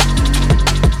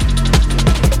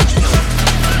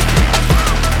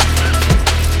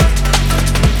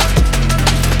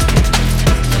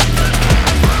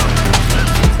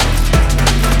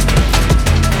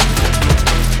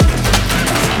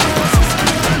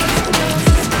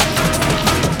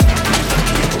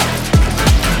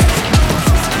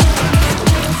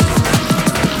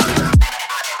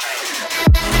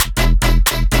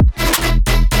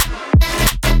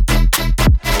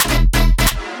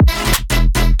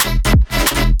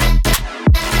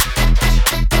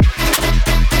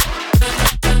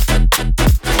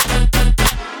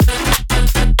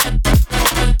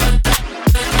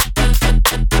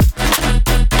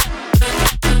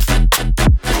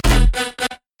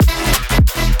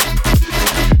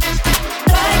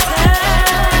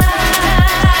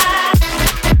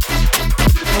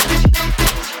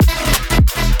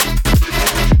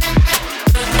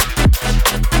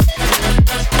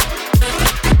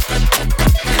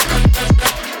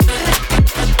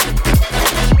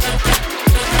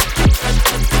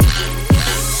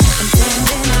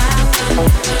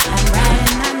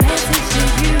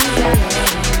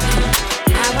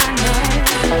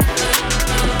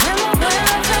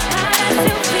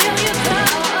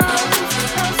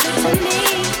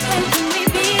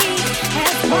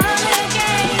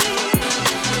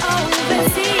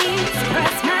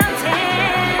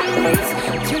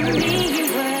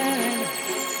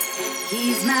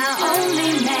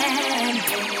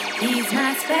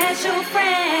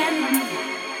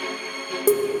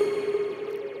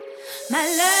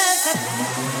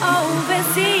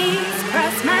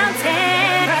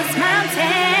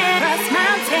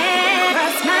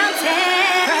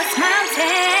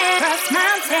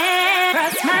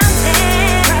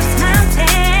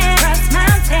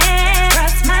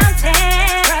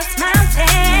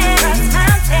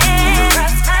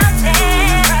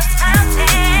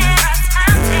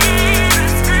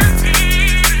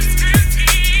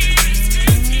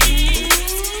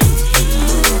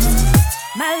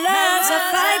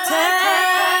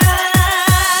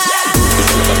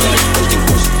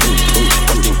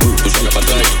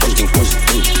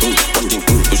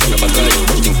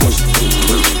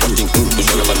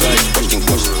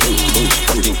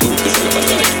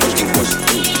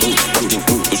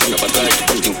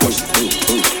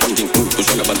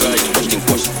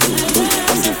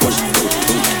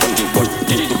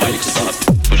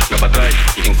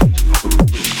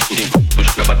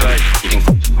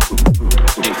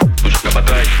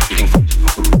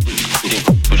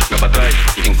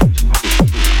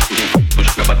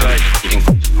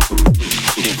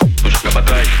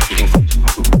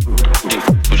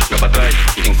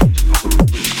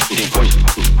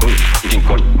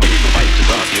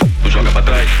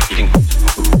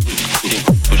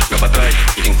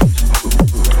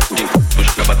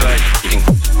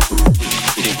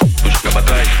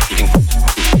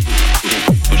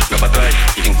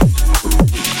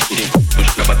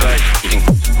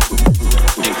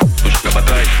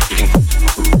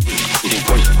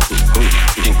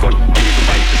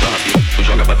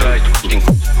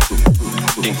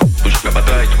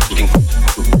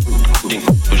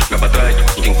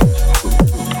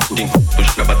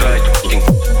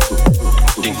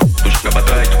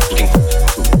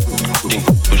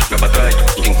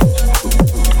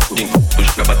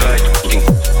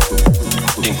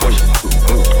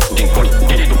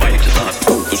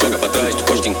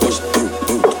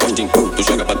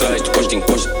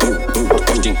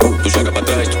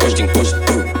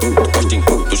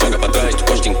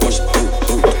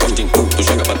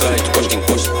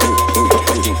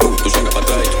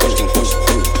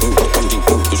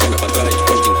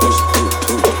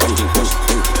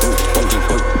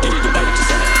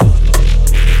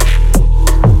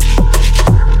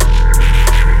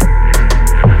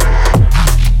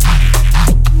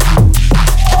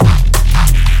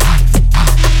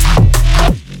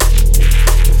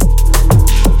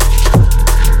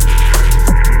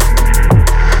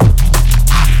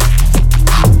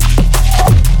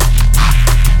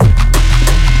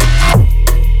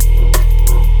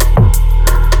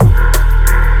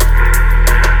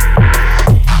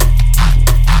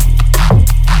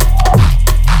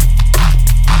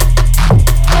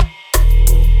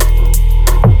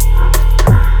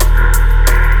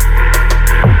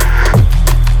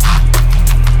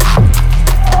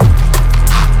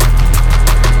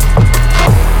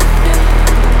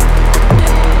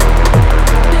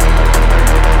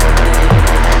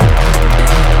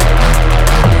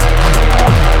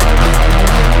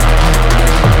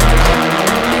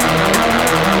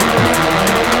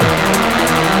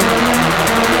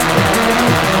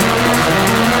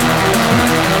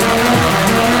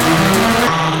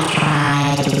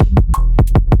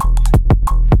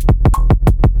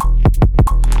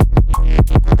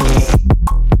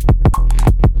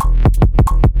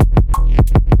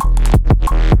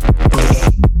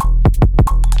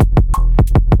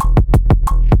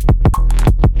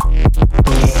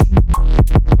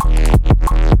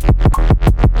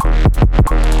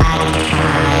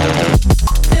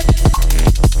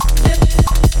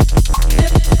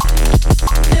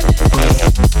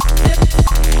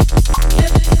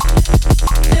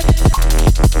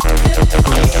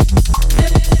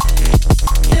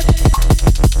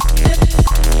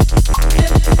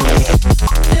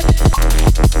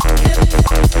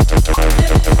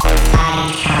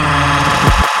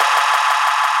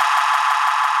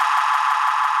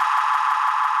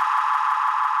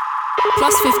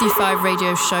 Plus 55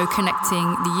 radio show connecting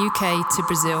the UK to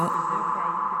Brazil.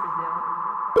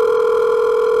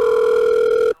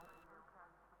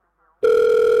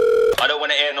 I don't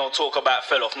want to hear no talk about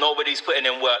fell off. Nobody's putting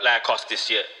in work like us this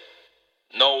year.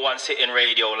 No one's hitting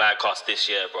radio like us this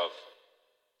year, bruv.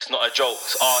 It's not a joke.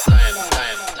 It's our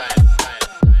time.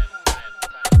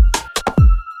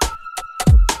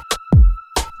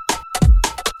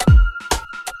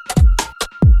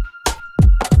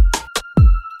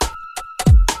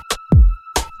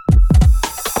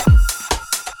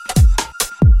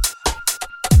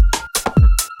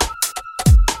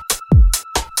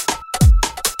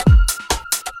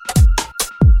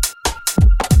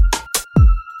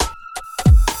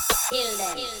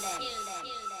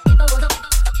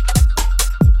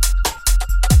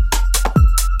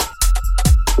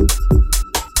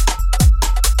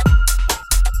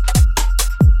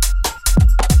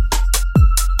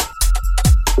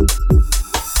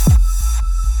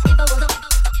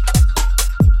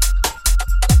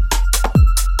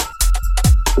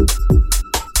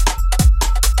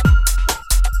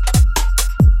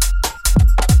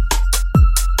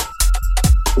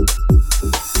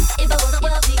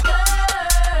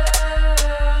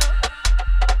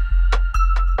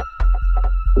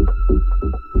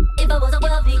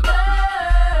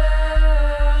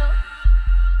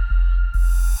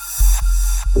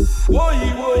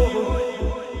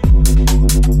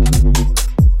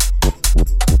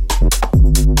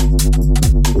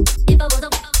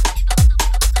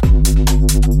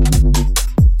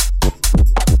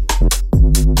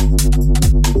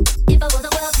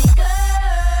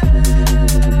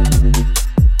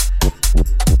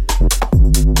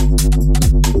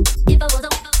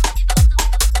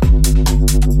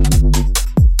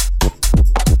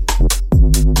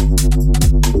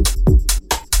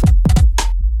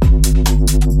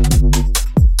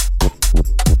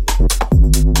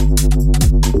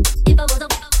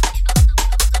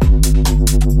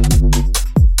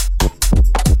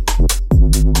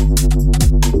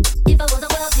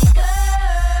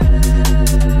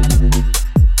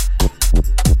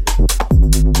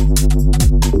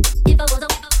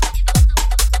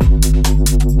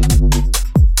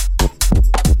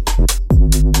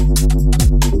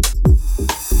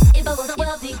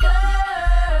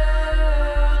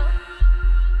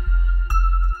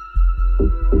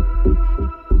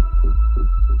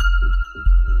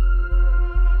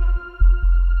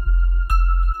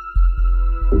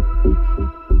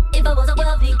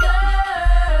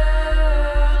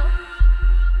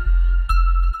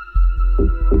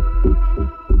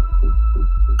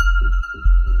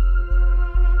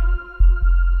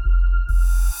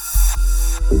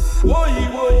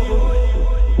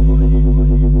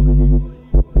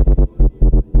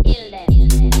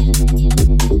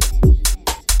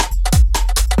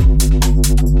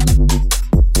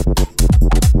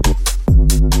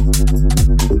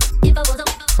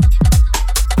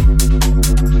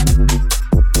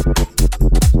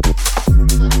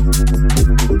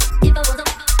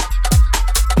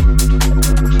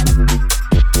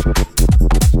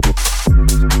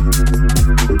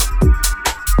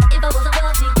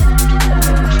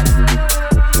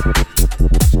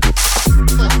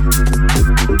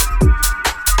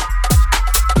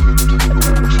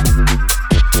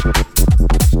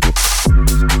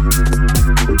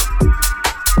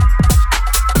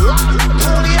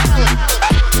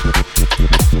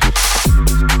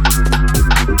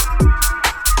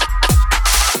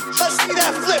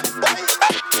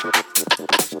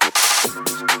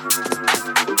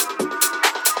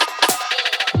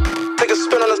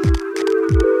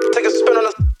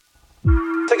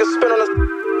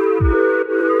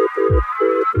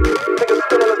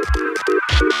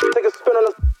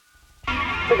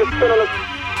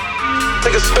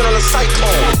 Take a spin on a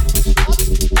cyclone.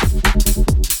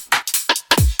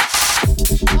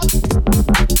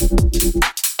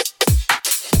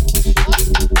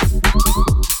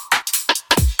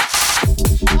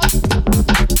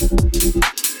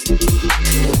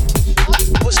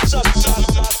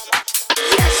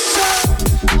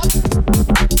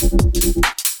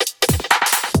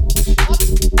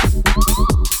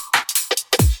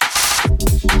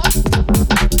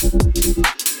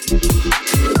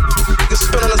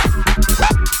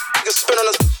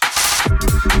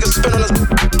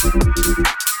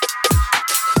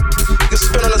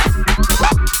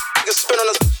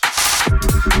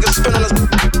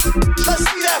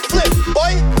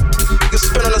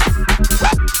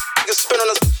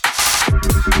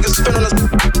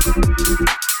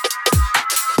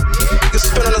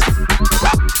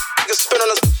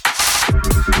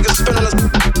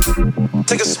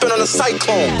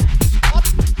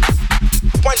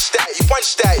 punch that, you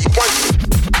punch that, you punch.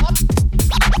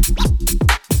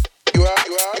 You are.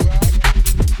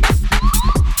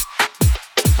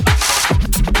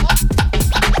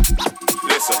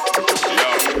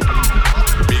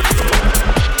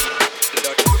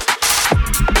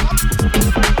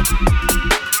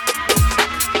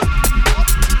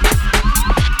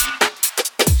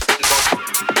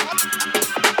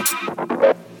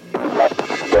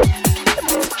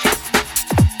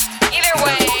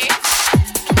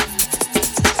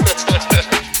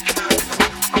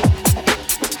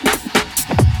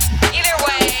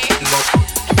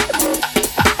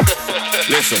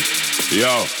 Listen, yo.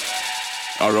 Yo,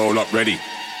 I roll up ready.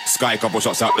 Sky couple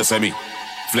shots out the semi.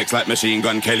 Flex like Machine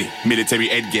Gun Kelly. Military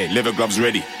headgear, leather gloves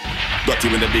ready. Got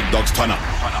you in the big dog's ton up.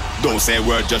 Don't say a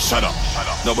word, just shut up.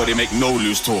 Nobody make no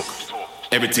loose talk.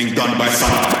 Everything done by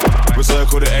sun. We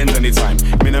circle the end anytime.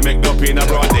 Me no make no in a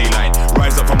broad daylight.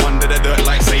 Rise up from under the dirt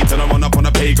like Satan. I run up on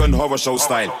a pagan horror show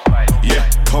style. Yeah,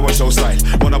 horror show style.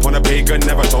 Run up on a pagan,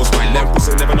 never show smile. Left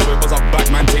pussy never know it was a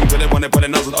Batman thing till they wanna put a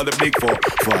nozzle on the big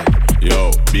 4-5.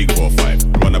 Yo, big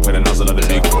 4-5. Run up with a nozzle on the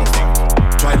big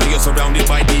 4-5. Try to get surrounded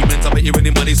by demons. I bet you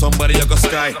any money, somebody I got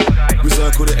sky. We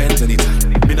circle the ends anytime.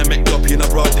 Me no make up in a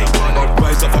broad day.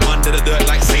 Rise up from under the dirt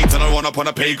like Satan. I run up on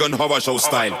a pagan horror show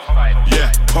style.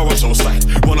 Yeah, horror show style.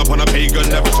 Run up on a pagan,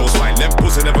 never show smile. Left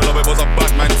pussy never know it was a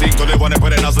Batman thing till they wanna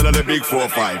put a nozzle on the big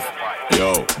 4-5.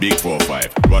 Yo, big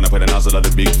 4-5. Run up with a nozzle on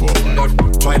the big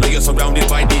 4-5. Try to get surrounded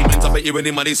by demons. I bet you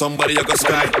any money, somebody I got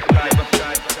sky.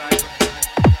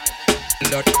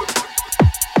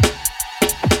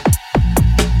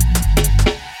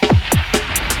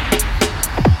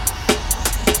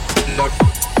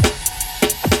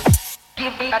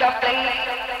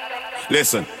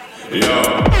 Listen,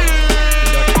 yo.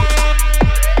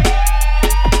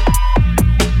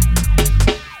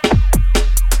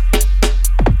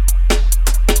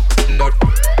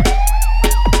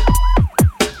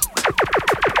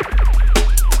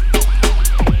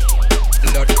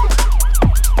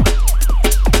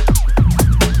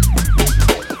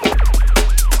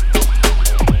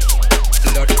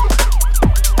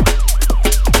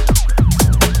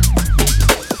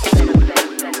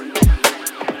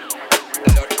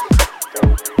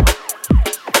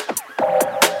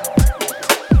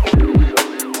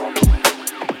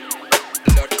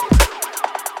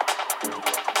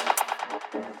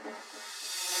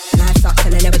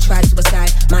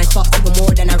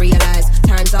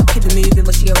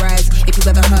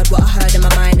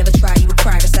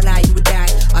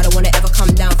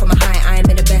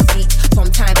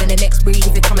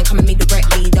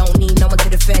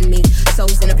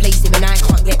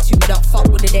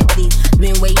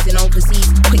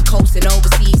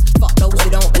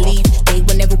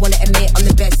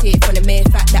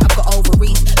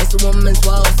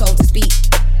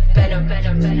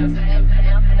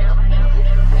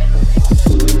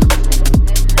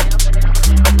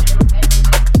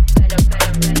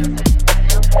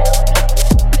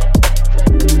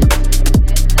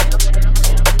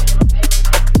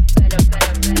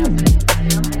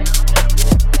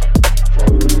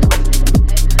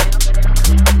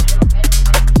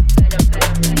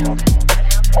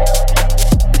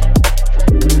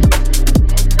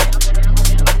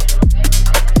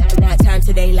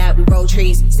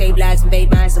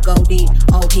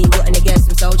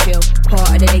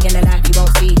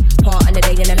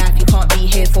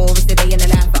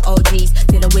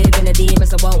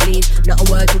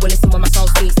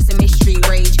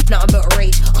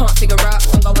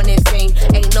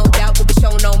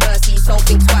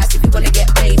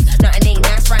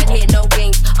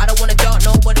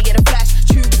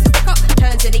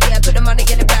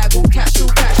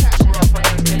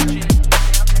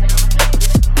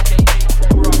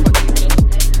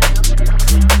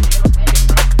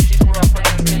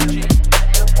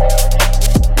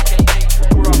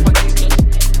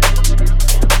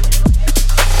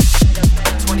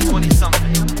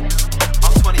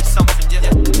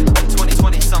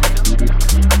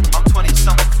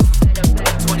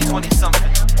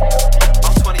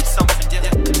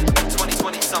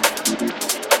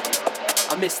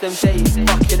 them days,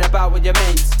 fucking about with your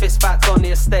mates, fist facts on the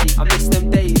estate. I miss them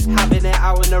days, having it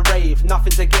out in a rave,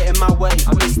 nothing to get in my way.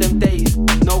 I miss them days,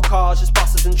 no cars, just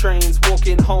buses and trains,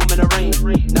 walking home in the rain.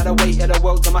 Now the weight of the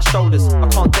world's on my shoulders, I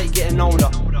can't take getting older.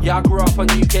 Yeah, I grew up on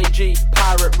UKG,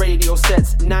 pirate radio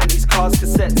sets, 90s cars,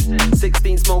 cassettes,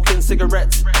 16 smoking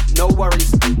cigarettes. No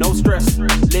worries, no stress,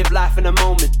 live life in the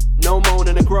moment, no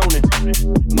moaning and groaning.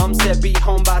 Mum said be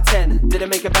home by 10, didn't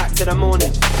make it back to the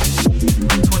morning.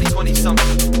 2020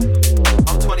 something,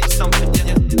 I'm 20 something,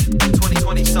 yeah,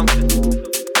 2020 something,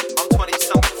 I'm 20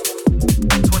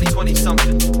 something,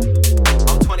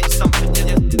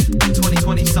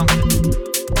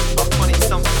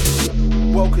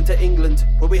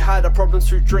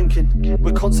 through drinking.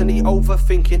 We're constantly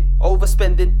overthinking,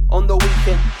 overspending on the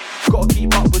weekend. Gotta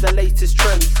keep up with the latest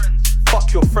trends.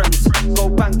 Fuck your friends, go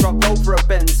bankrupt over a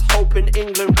Benz, hoping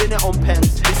England win it on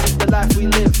pens. This is the life we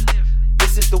live,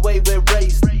 this is the way we're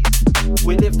raised.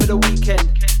 We live for the weekend,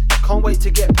 can't wait to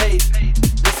get paid.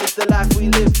 This is the life we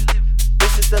live,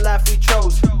 this is the life we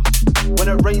chose. When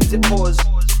it rains it pours,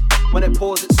 when it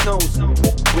pours it snows.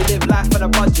 We live life on a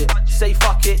budget, say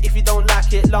fuck it, if you don't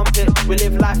like it, lump it. We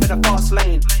live life in a fast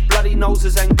lane, bloody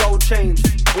noses and gold chains.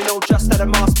 We know just how to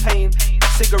mask pain,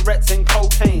 cigarettes and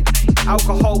cocaine,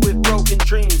 alcohol with broken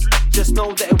dreams. Just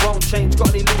know that it won't change, got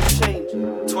any loose change.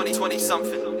 2020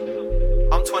 something,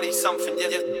 I'm 20 something, yeah.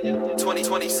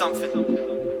 2020 something,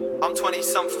 I'm 20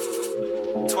 something.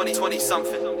 2020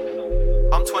 something,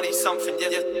 I'm 20 something,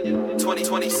 yeah.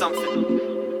 2020 something,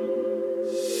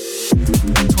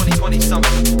 2020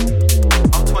 something,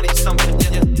 I'm 20 something,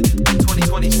 yeah.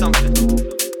 2020 something,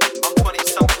 I'm 20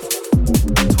 something.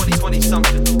 2020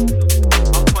 something,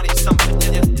 I'm 20 something,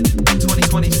 yeah.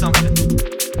 2020 something,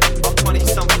 I'm 20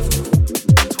 something.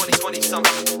 2020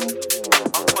 something,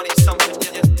 I'm 20 something,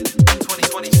 yeah.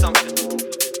 2020 something,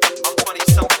 I'm 20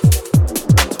 something.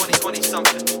 2020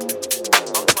 something,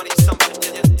 I'm 20 something,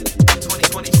 yeah.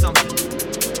 2020 something.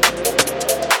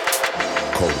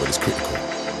 Cold but it's critical,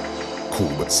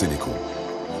 cool but cynical,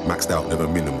 maxed out never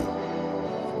minimal.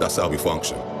 That's how we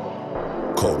function.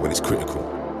 Cold when it's critical,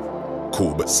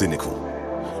 cool but cynical,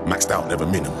 maxed out never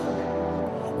minimal.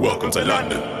 Welcome to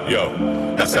London, yo.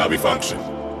 That's how we function.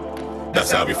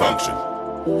 That's how we function.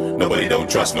 Nobody don't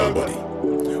trust nobody.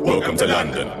 Welcome to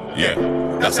London, yeah.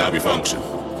 That's how we function.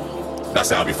 That's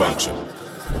how we function.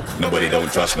 Nobody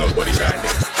don't trust nobody, right?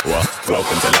 What?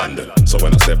 Welcome to London. So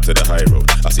when I step to the high road,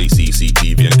 I see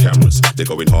CCTV and cameras. They're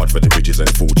going hard for the riches and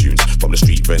fortunes. From the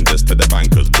street vendors to the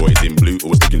bankers, boys in blue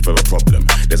always looking for a problem.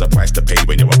 There's a price to pay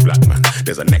when you're a black man.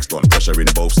 There's a next one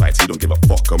pressuring both sides. He don't give a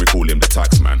fuck and we call him the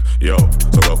tax man. Yo,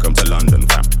 so welcome to London,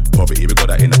 fam. Poverty, we got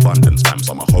that in abundance, fam.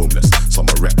 Some are homeless, some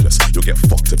are reckless. You'll get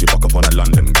fucked if you fuck up on a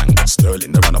London gang. Got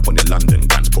sterling to run up on your London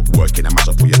grands. Put work in and mash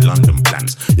up all your London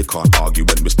plans. You can't argue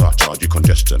when we start charge you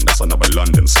congestion. That's another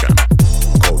London scam.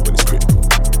 Cold when it's critical,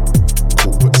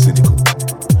 cool but cynical,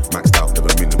 maxed out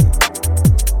never minimal.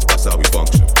 That's how we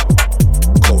function.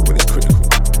 Cold when it's critical,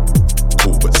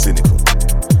 cool but cynical,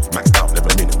 maxed out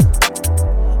never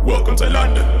minimal. Welcome to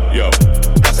London, yo.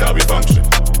 That's how we function.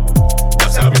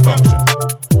 That's how we function.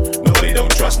 Nobody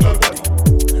don't trust nobody.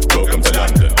 Welcome to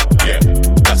London, yeah.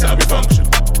 That's how we function.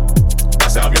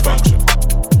 That's how we function.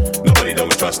 Nobody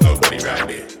don't trust nobody round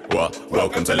here. What?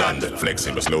 Welcome to London.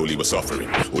 Flexing, but slowly we're suffering.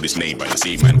 All this name by the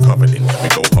sea man covered in. We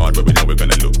go hard, but we know we're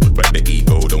gonna look. But the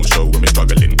ego don't show when we're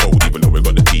struggling. Cold, even though we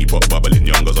got the teapot bubbling.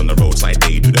 Youngers on the roadside,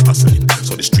 they do the hustling.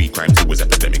 So the street crime's always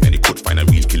epidemic, and you could find a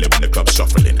real killer when the club's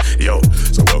shuffling. Yo,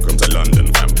 so welcome to London,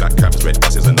 fam. Black caps, red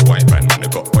buses, and the white van. Man, they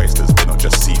got oysters, they're not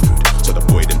just seafood. So the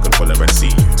boy them can follow and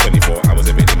see you. 24 hours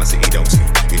every day, my city don't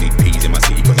sleep. You need peas in my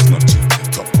city, cause it's not cheap.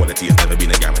 Top quality has never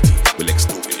been a guarantee. We'll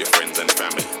extort with your friends and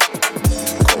family.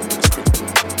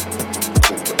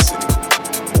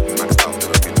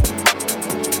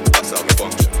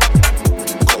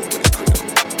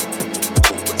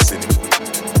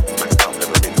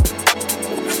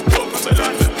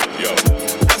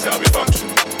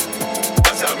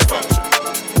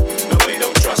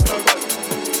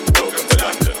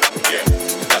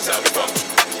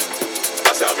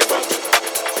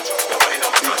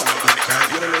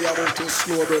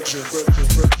 Slow virgin.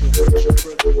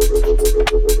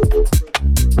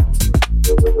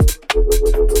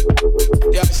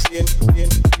 Yeah, see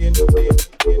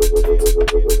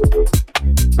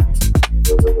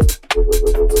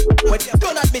when you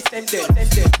don't admit them dead.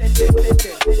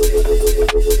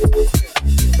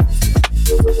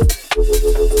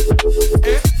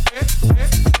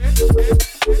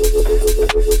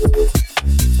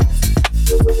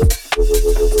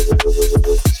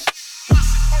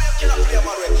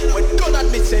 When you don't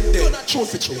admit them dead,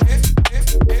 truth for truth.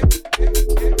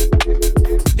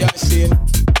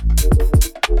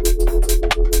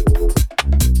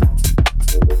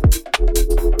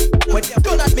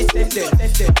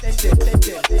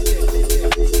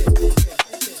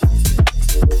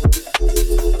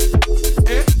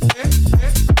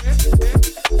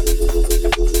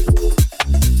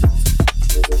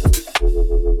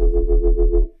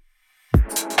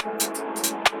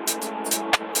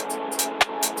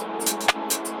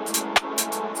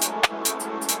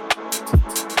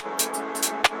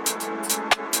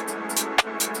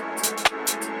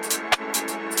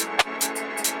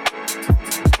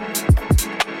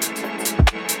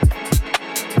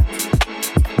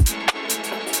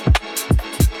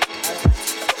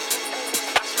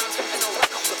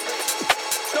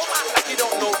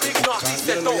 don't know, big nasty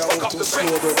said don't fuck up the face.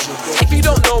 If you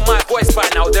don't know my voice by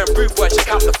now, then rude boy,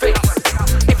 check out the face.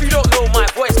 If you don't know my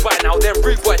voice by now, then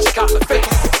rude boy, check out the face.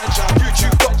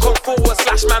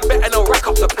 YouTube.com/man better know, rack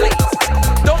up the place.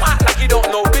 Don't act like you don't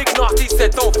know, big nasty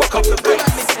said don't fuck up the face.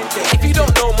 If you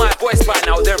don't know my voice by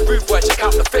now, then rude boy, check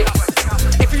out the face.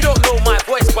 If you don't know my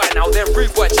voice by now, then rude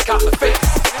boy, check out the face.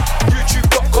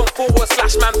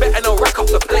 YouTube.com/man better know, rack up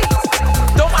the place.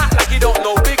 Don't act like you don't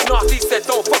know, big nasty said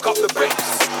don't fuck up the face.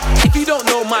 If you don't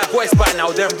know my voice by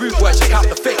now, then rude boy, check out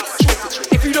the face.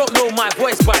 If you don't know my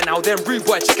voice by now, then rude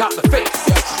boy, check out the face.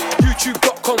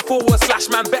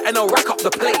 YouTube.com/man better know, rack up the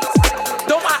place.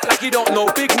 Don't act like you don't know,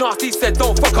 big nasty said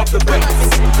don't fuck up the place.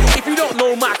 If you don't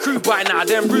know my crew by now,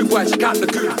 then rude boy, check out the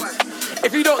goons.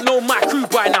 If you don't know my crew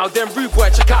by now, then rude boy,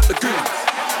 check out the goons.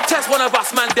 Test one of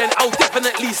us, man, then I'll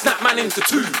definitely snap man into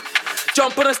two.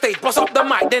 Jump on the stage, bust up the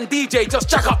mic, then DJ just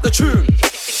jack up the tune.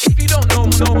 If you don't know,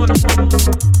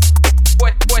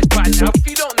 voice by now. If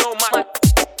you don't know my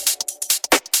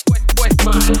voice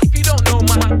by now. If you don't know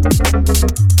my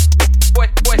voice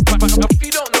by now. If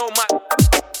you don't know my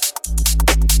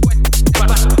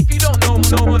if you don't know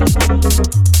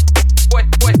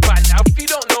voice by now. If you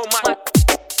don't know my voice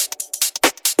by now. If you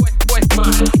don't know my voice by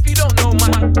now. If you don't know my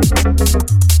if you don't know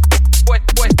voice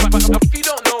by now, if you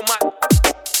don't know my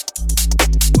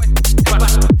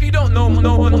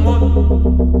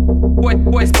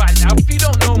voice by now, if you don't know my voice by now, if you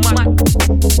don't know my if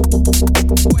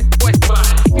you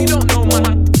don't know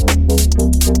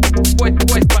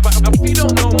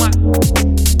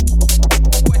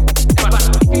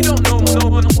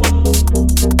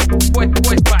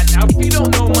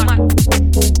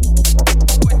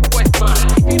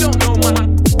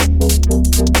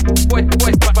voice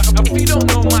by now, if you don't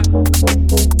know my voice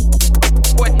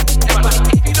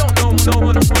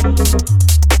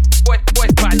by now, if you don't know my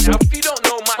voice by now, if you don't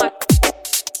know my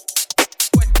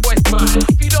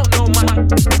if you don't know voice by now, if you don't know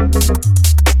my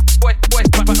voice by now,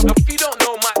 if you don't know my voice by now, if you don't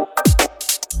know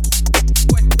my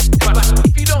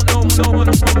if you don't know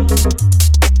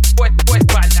voice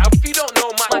by now, if you don't know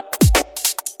my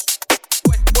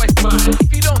voice by now, if you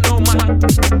don't know my voice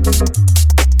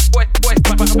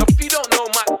by now, if you don't know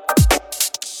my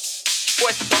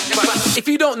if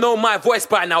you don't know my voice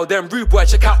by now, then rude boy,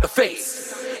 check out the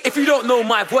face. If you don't know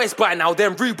my voice by now,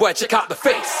 then rude boy, check out the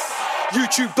face.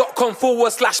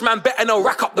 YouTube.com/man better know,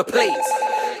 rack up the place.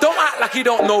 Don't act like you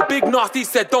don't know, big nasty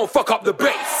said don't fuck up the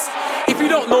bass. If you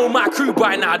don't know my crew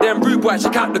by now, then rude boy,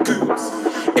 check out the goons.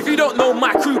 If you don't know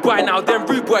my crew by now, then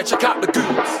rude boy, check out the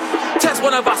goons. Test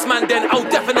one of us, man, then I'll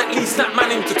definitely snap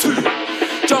man into two.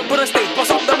 Jump on the stage,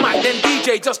 bust up the mic, then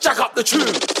DJ just jack up the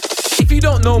tune. If you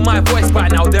don't know my voice by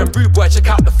now, then rude boy, check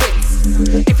out the face.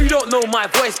 If you don't know my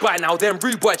voice by now, then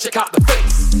rude boy, check out the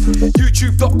face.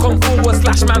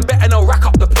 YouTube.com/man better know, rack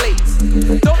up the place.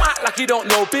 Don't act like you don't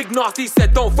know, big nasty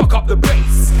said don't fuck up the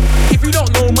bass. If you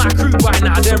don't know my crew by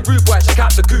now, then rude boy, check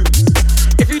out the goons.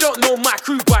 If you don't know my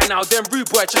crew by now, then rude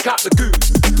boy, check out the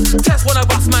goons. Test one of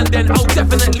us, man, then I'll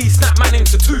definitely snap man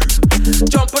into two.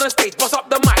 Jump on the stage, bust up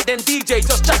the mic, then DJ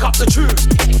just jack up the tune.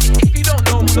 If you don't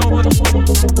know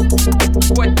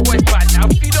voice by now,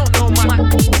 if you don't know my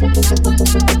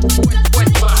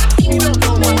voice by now, if you don't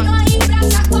know my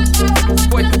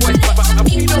voice by now,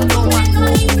 if you don't know my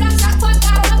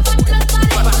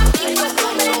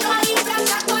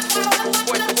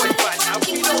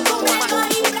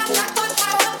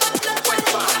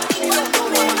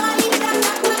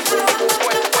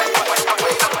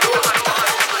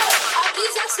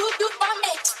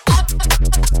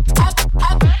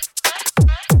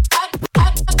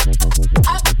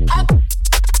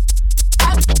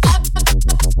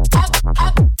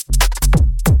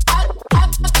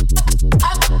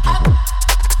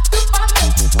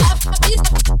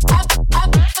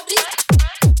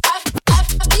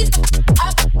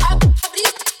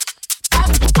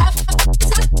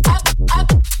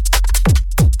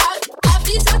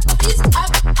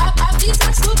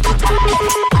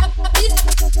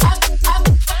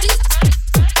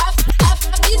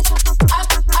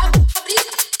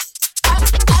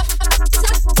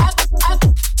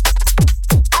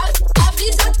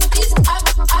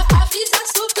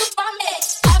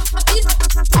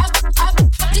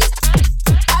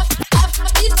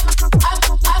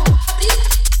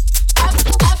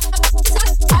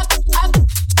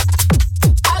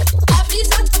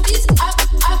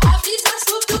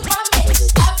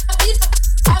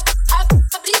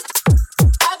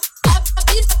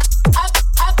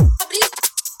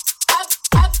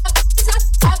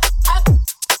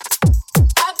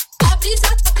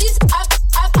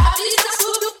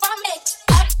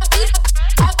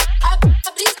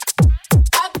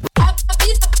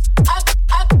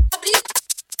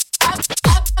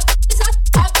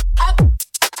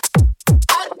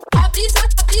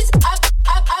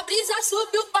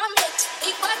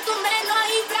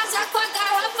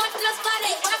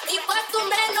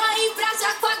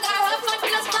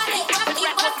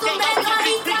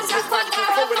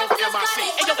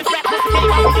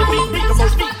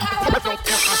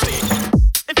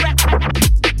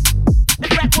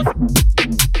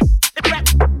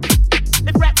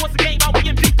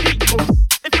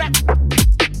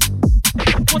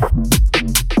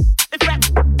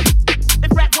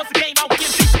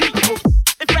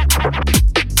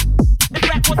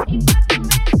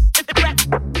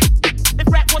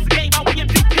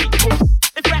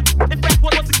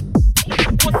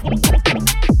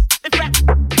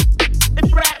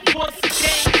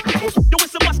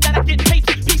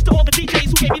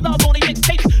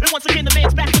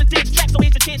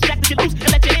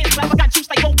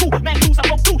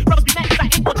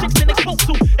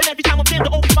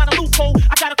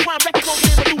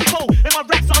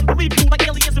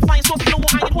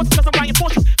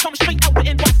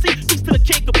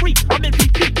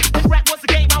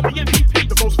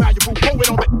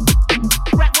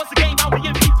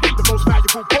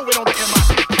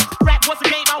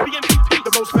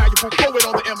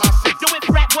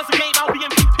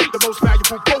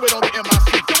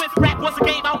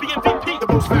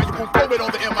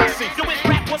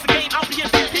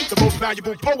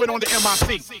valuable poet on the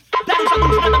MIC. Battles I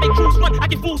lose when I make crews run. I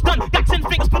get fools done. Got 10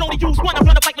 fingers, but only use one. I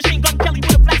run up like Machine Gun Kelly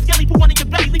with a black skelly. Put one in your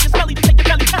belly, leave your smelly to take your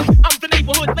belly. I'm the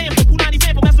neighborhood lambo, Punani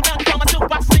Vampo. Mess around, you find my silk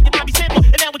box, sing your mommy sample.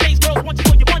 And nowadays girls want you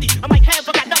for your money. I might have,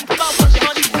 I got nothing to love, want your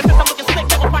honey. And since I'm looking slick,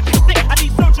 never pocket stick. I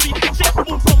need surgery to get shit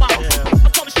removed from my.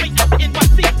 I'm coming straight out the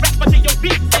NYC. Raps by J.O.B.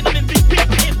 and I'm MVP.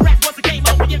 If rap was a game,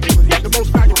 I'll be MVP. The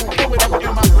most valuable poet on the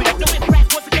MIC. No, if rap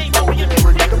was a game, I'll be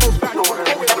MVP. The most valuable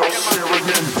poet on the MIC.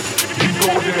 Go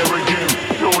there again,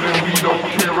 show them we don't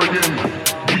care again.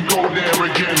 We go there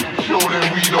again, show them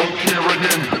we don't care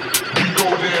again. We go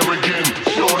there again,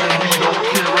 show them we don't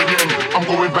care again. I'm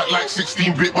going back like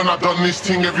 16-bit when I've done this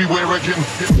thing everywhere again.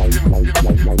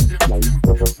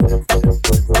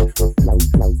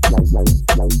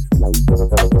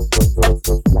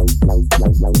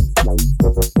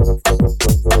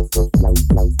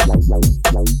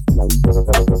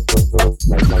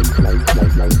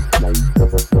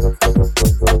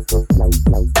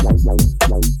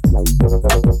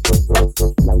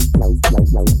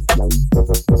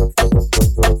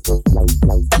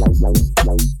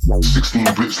 16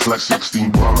 bits like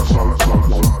 16 bars.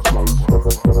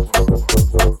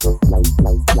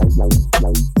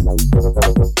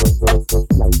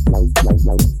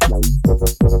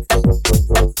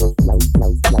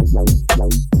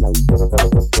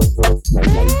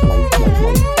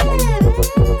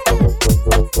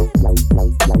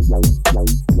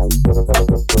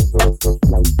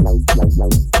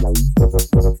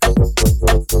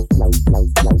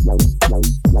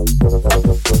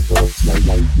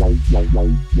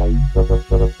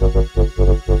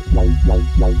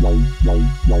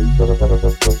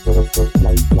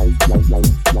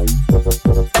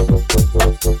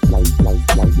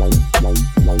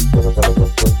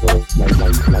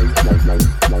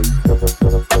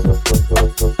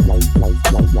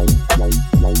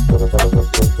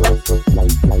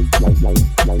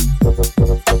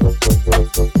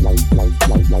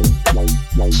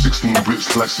 16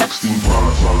 bits like 16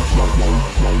 bars.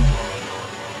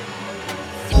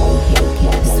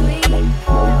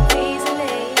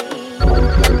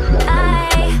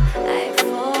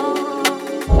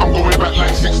 I'm going back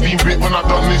like 16-bit when I've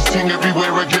done this thing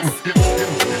everywhere again.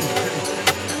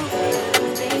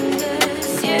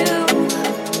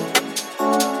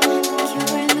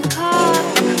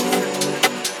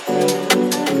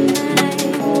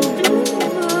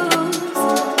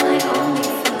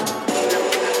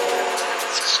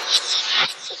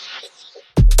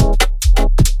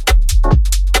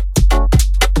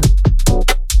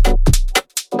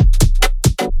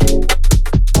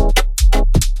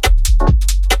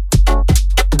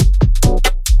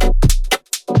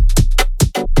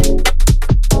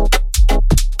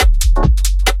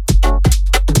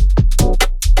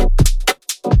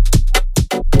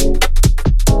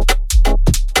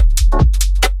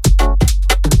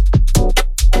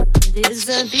 It's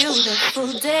a beautiful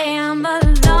day, I'm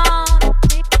alone.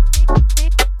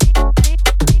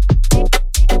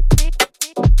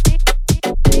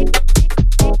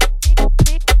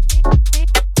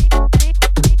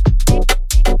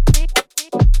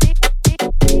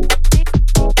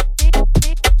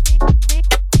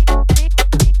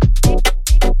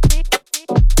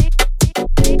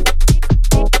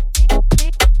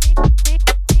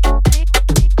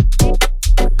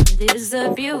 It's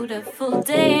a beautiful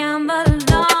day, I'm alone.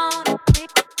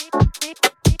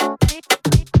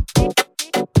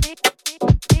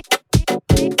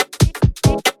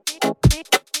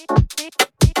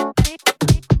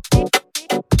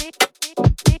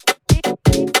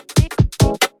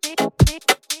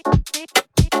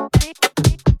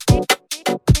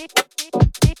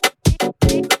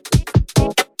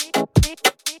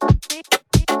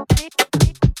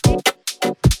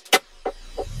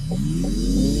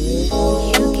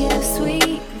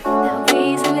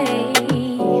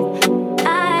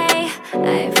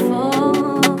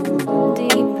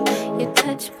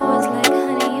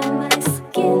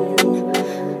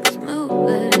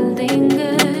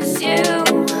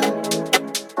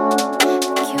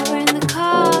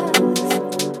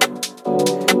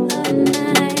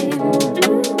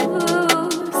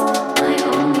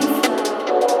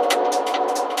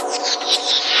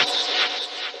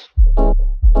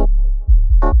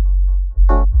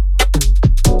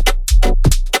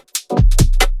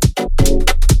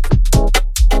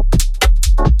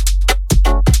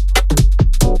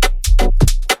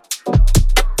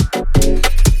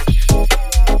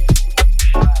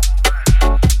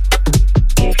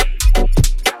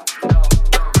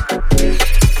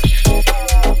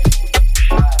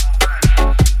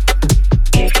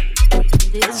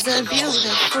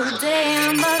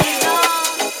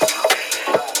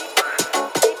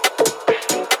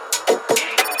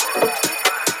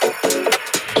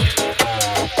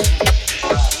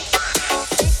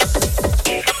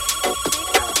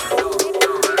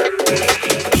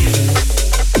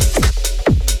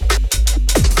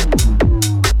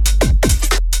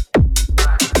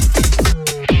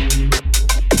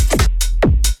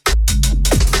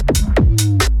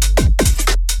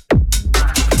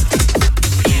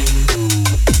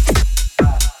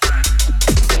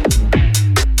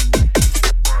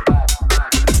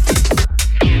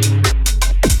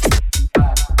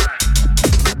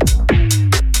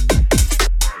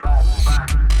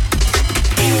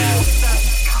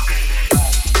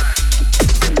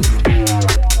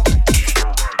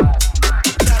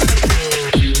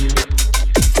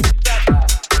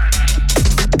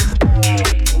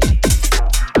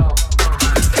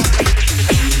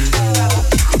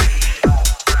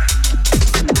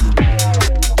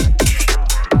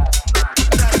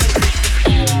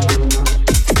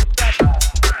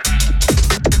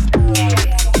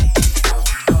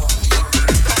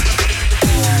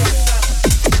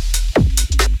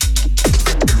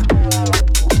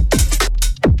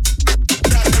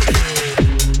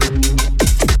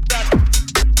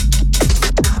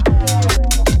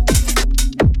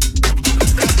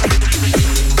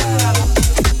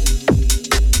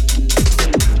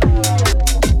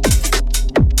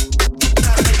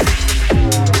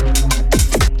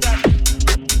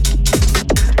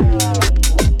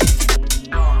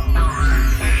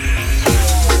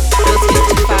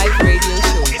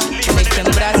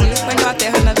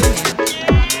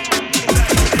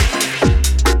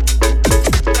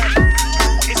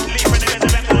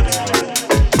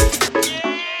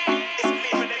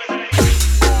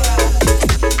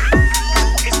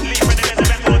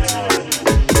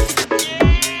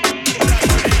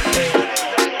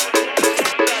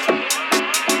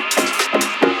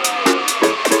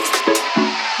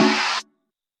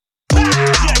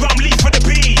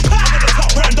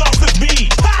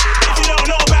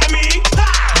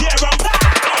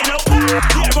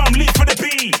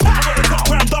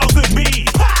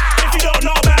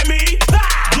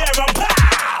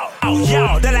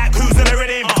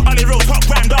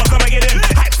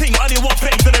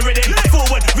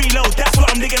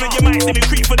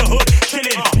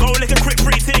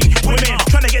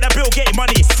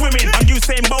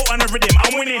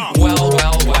 going in. Well.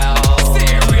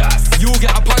 Serious. You'll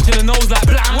get a punch in the nose like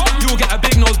blam. You'll get a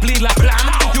big nose bleed like blam.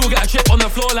 You'll get a chip on the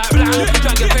floor like blam.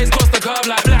 Drag your face across the curb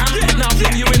like blam. Now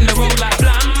fling you in the road like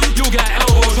blam. You'll get an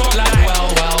elbow drop like well.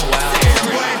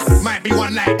 Might be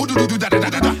one night,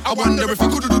 do-do-do-do-da-da-da-da. I wonder if I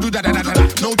could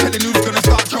do-do-do-da-da-da-da. No telling who's gonna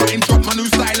start charting, drop my new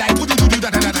style like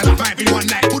do-do-do-do-da-da-da-da. Might be one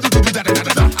night,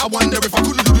 do-do-do-do-da-da-da-da. I wonder if I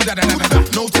could do-do-do-da-da-da-da.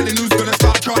 No telling who's gonna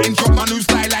start charting, drop my new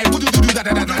style like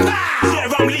do-do-do-do-da-da-da-da.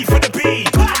 Yeah, I'm Lee for the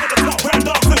beat. I got the top round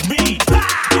dogs with me.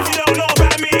 If you don't know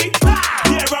about me,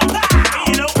 yeah,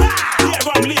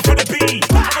 I'm Lee for the beat.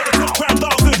 I got the top round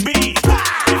dogs with me.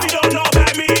 If you don't know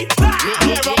about me,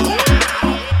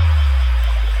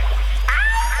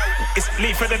 it's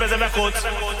Lee for the Better Records.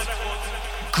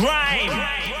 Grime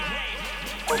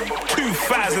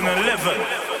 2011.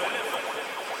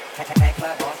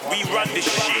 We run this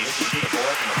shit.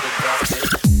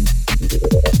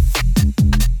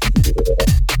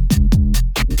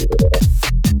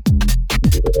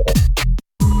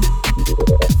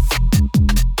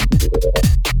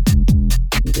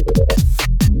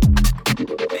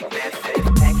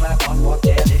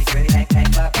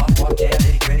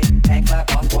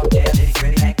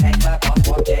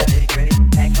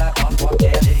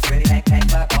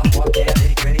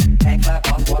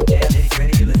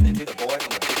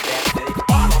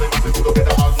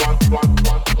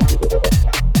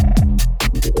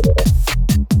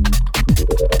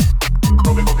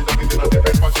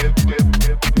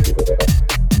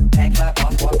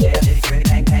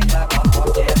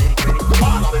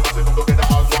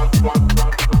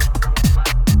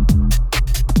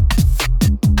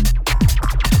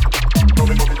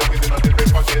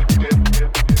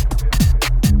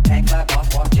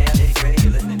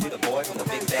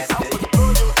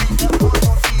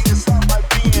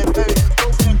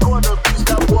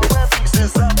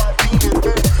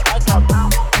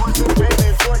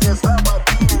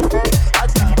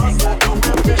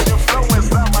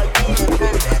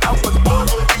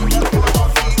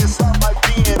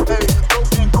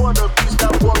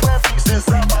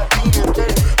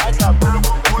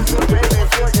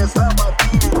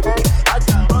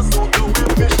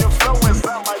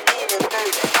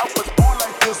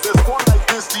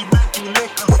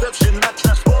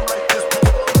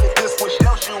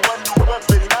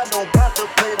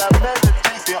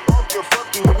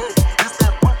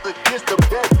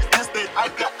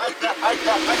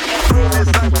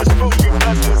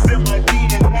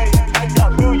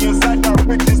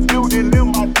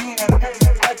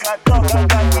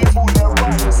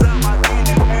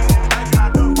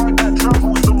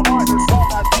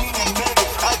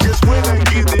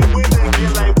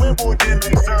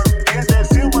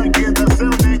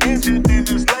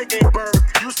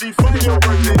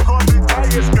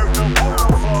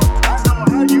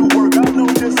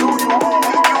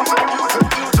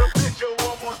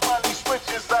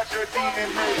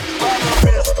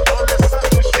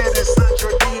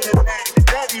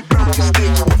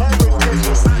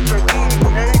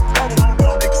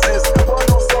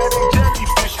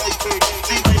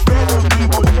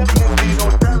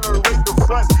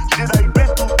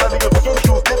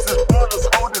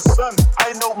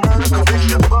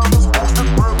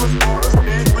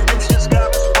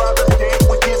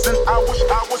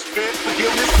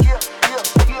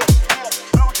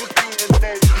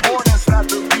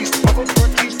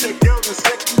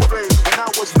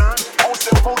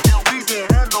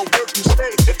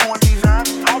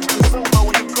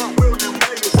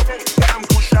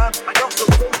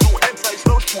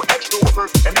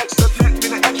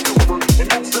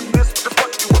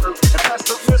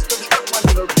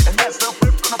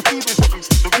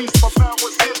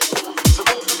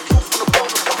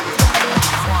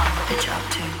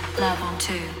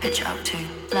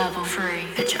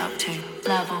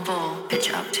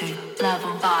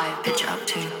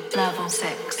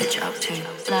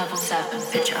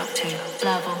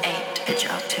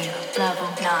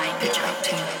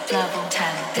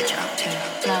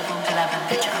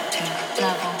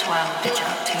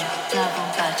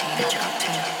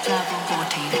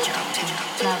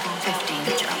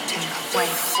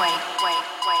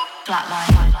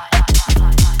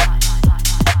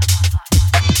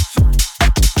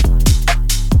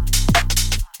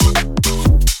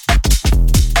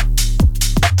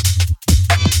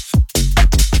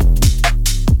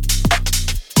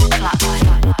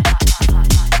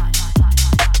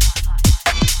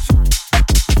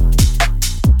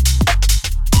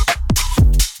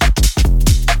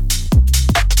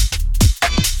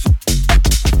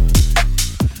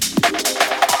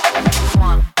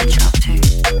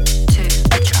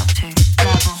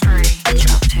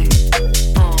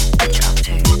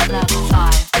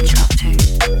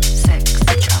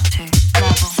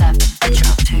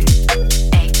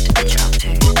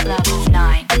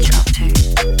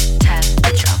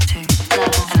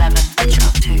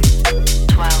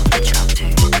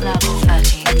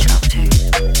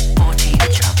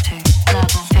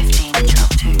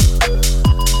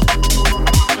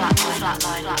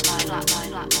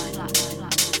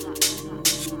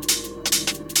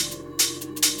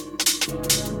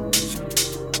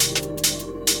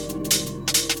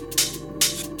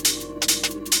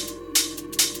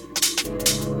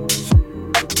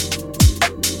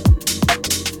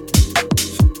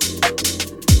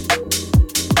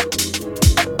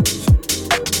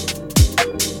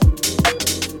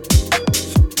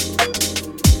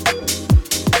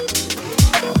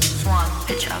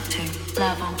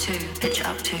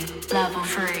 up to level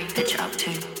 3, pitch up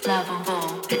to level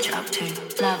 4, pitch up to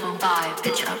level 5,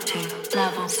 pitch up to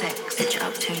level 6, pitch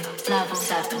up to level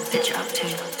 7, pitch up to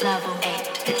level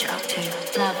 8, pitch up to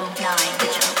level 9,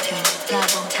 pitch up to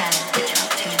level 10, pitch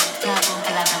up to level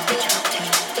 11, pitch up to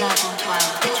level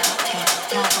 12, pitch up to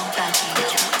level 13,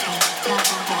 pitch up to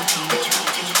level 14, pitch up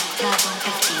to level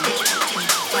 15, pitch up to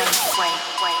wait,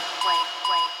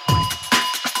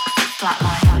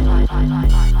 flatline.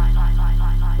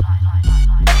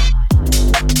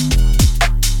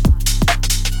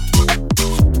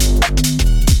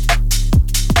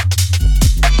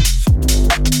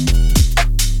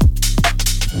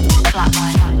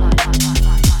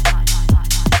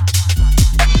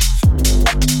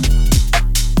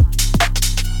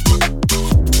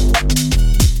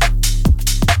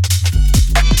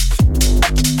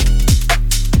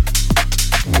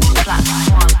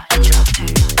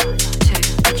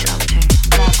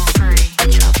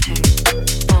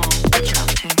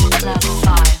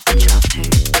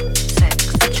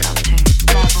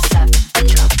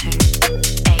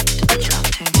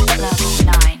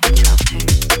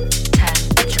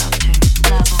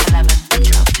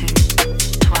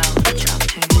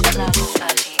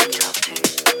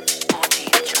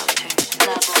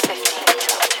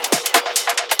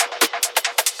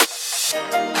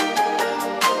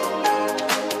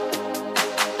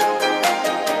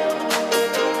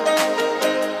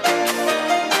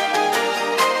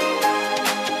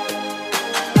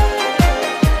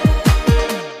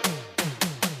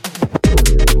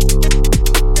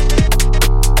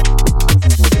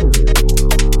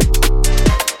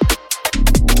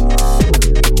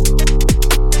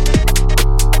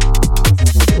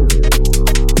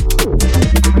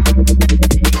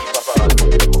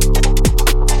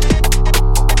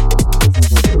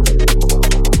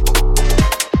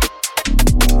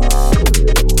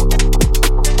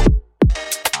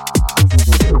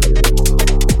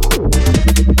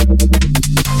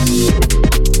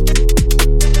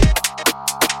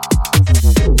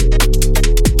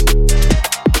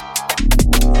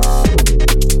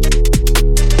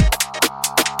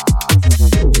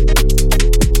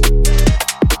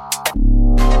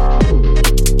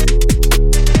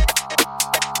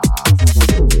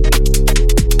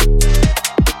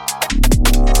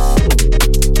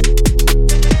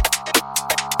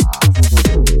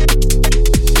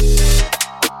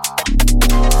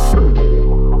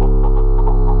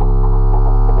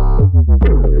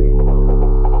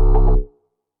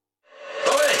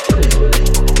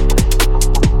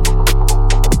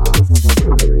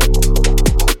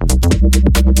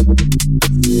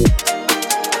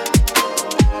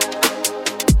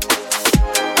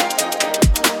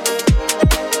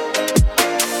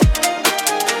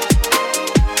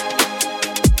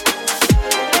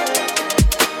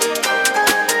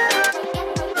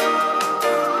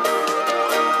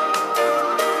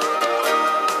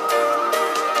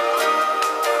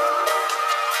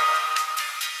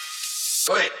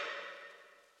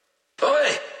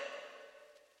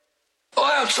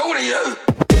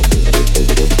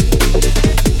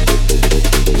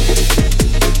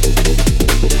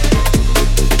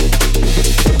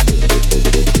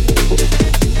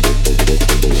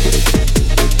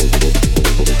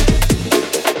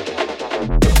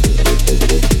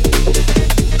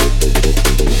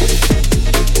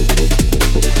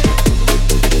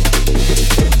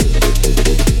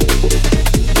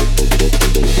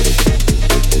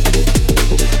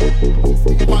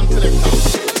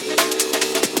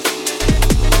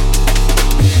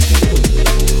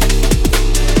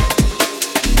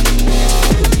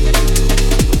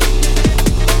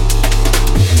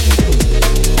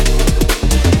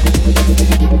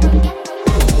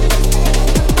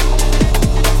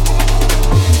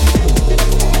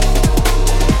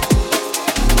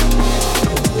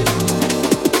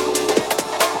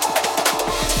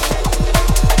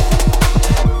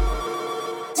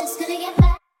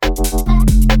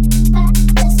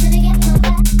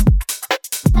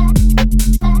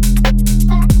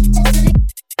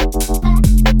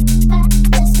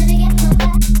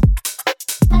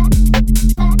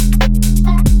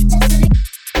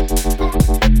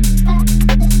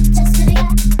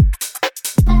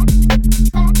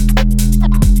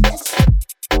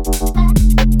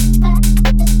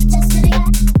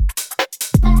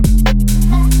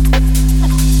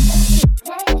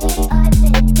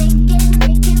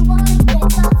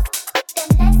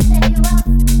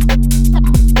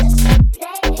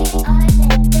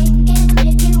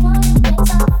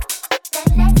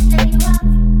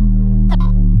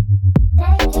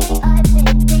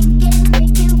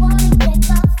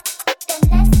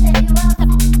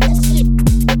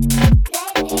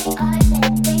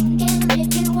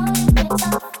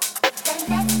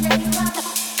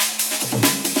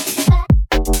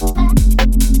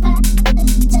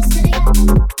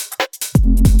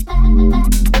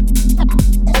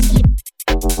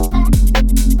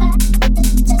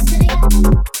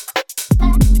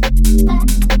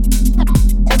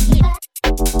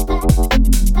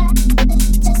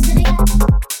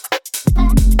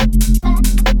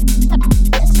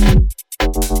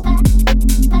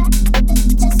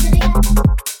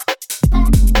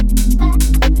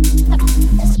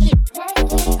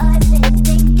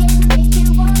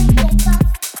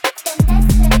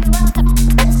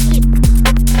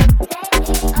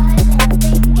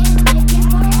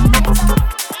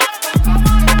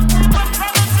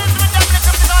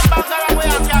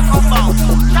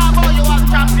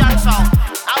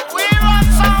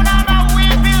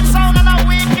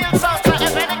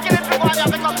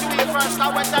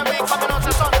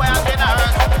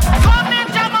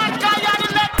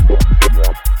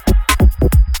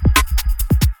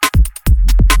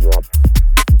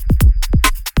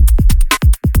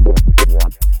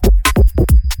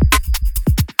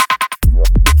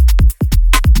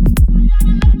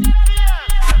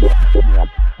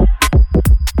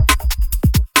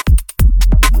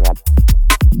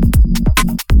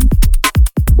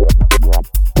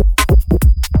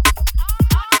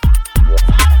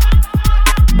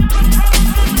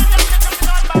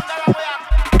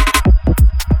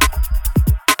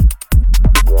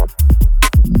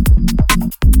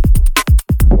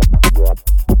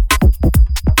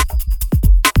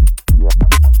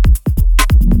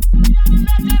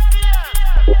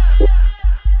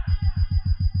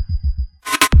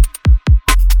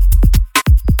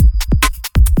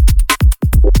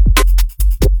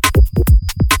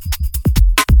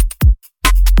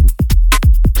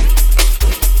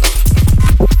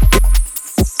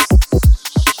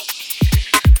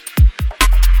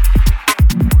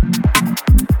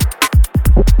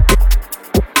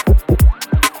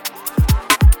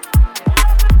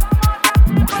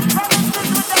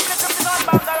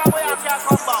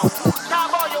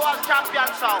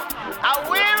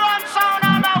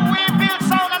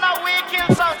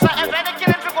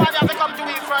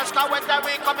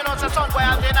 boy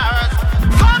out in the earth.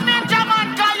 Come ninja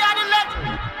man, cause you're the leg.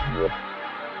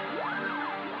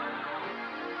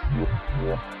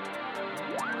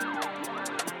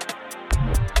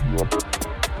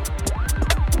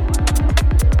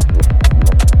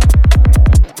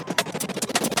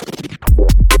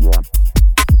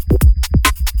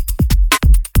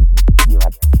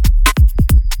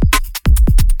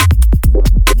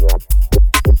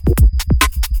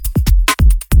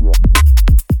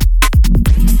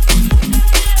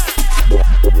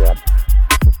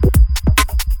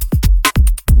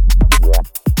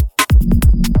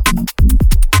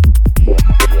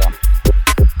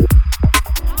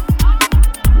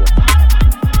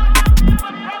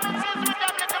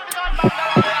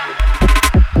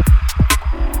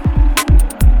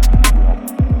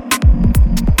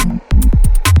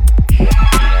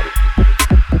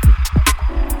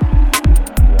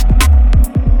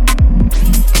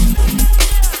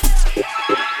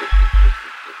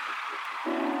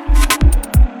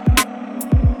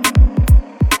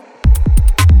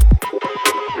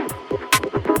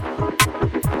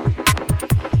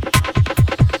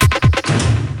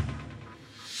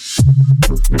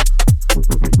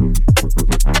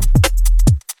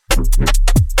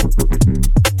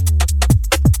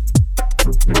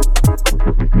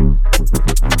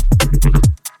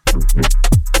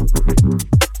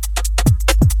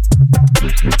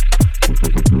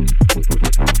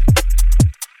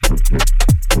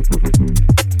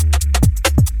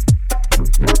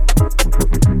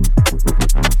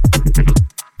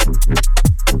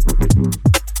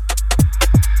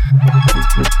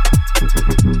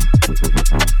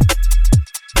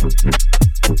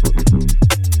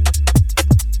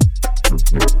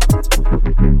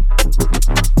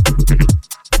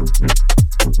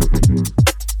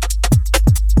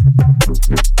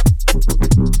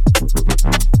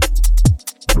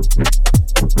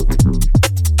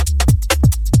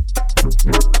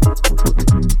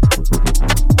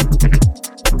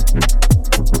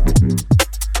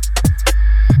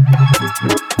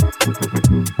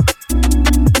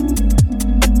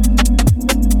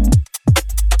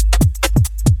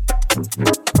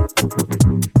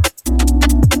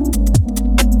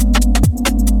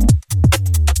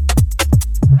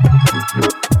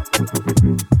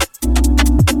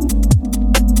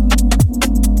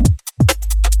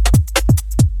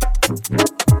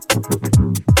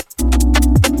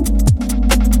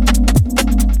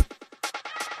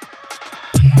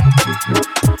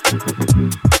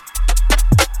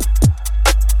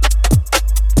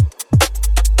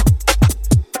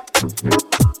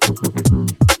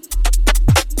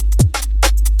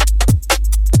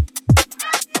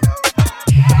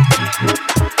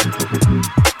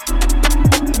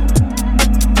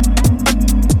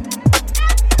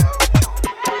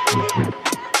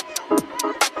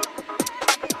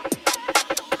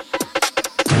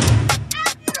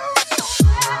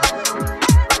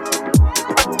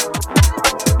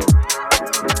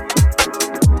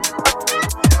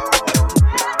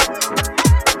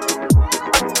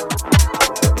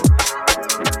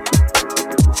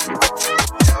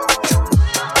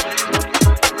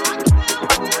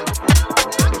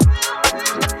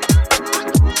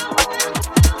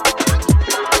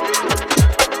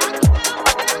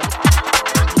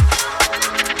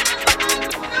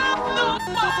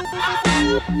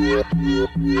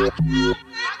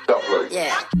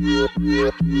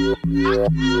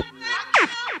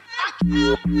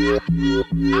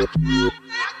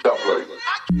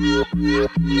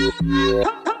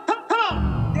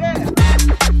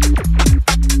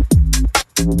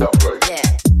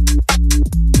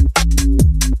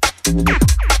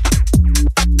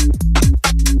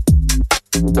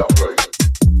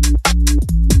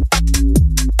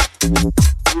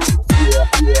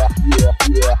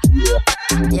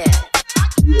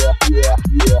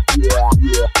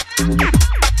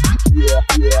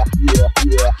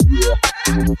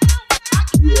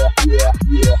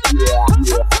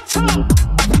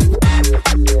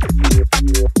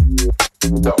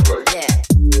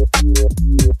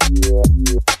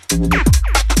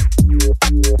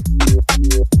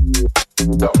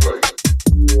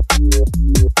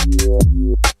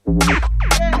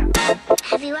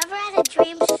 Have you ever had a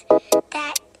dream that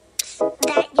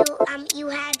you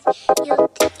had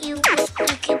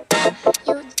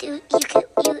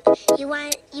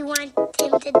you want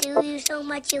him to do you so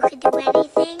much you could do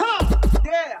anything?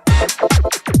 Yeah.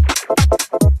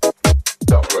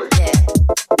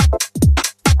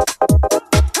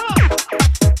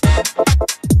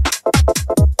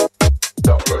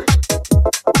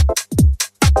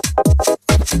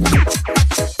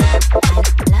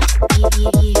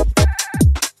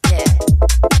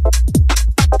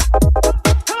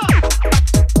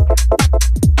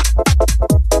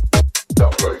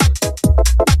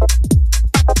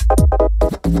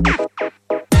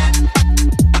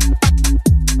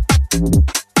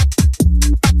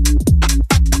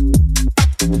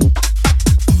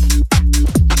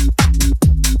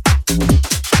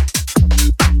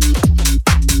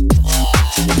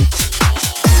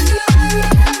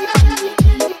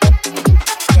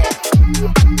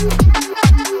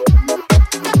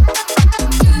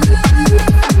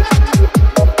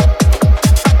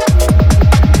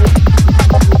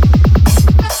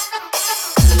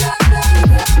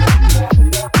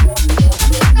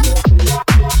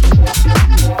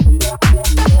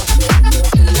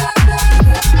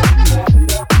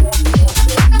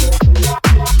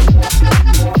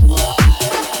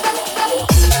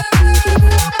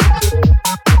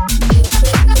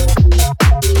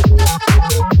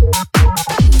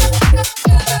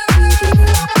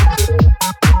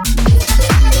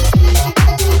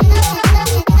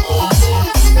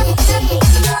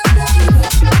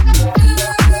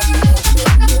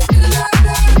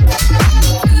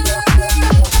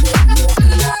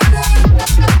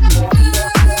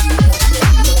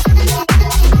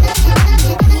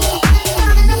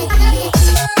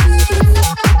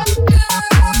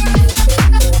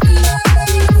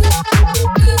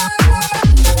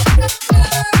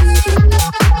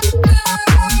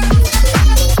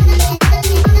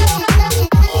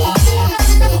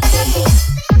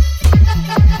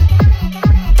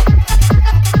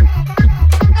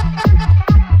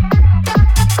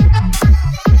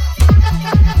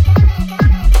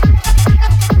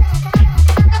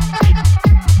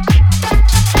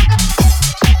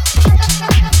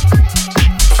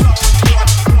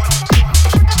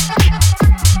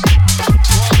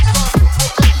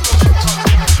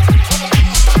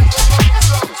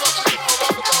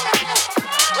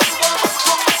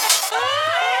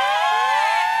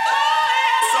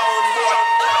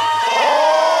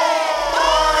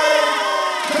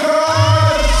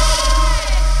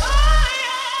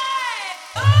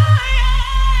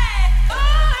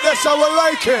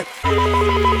 like it.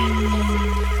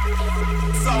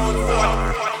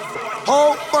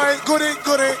 Oh my goody,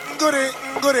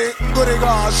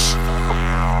 gosh.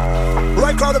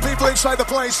 Right crowd of people inside the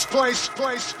place. Can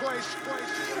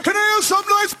I hear some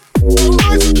noise?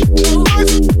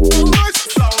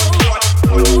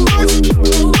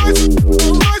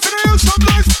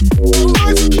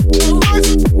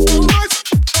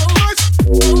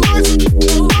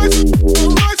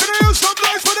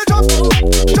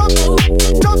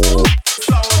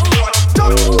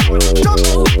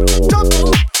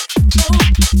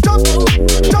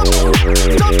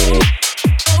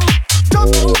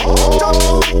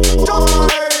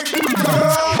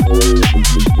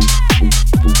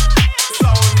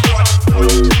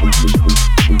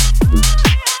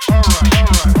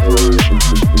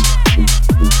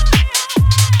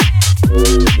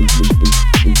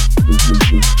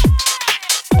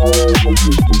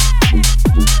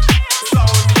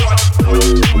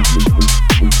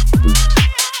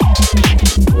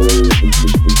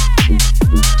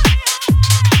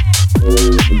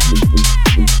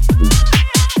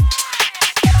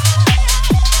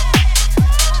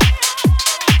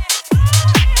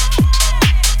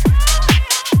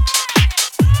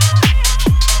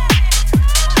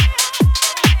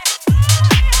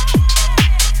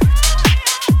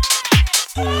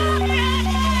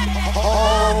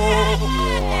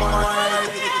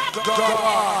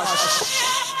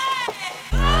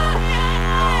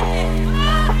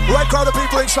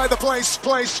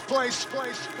 Place.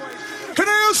 Can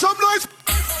I hear some noise?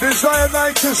 Desire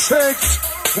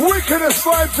 96, wickedest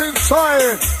vibes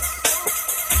inside.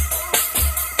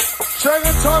 Check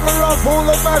and time around, all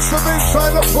the massive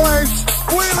inside the place.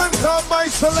 Wheel and come, my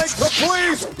selector,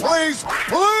 please.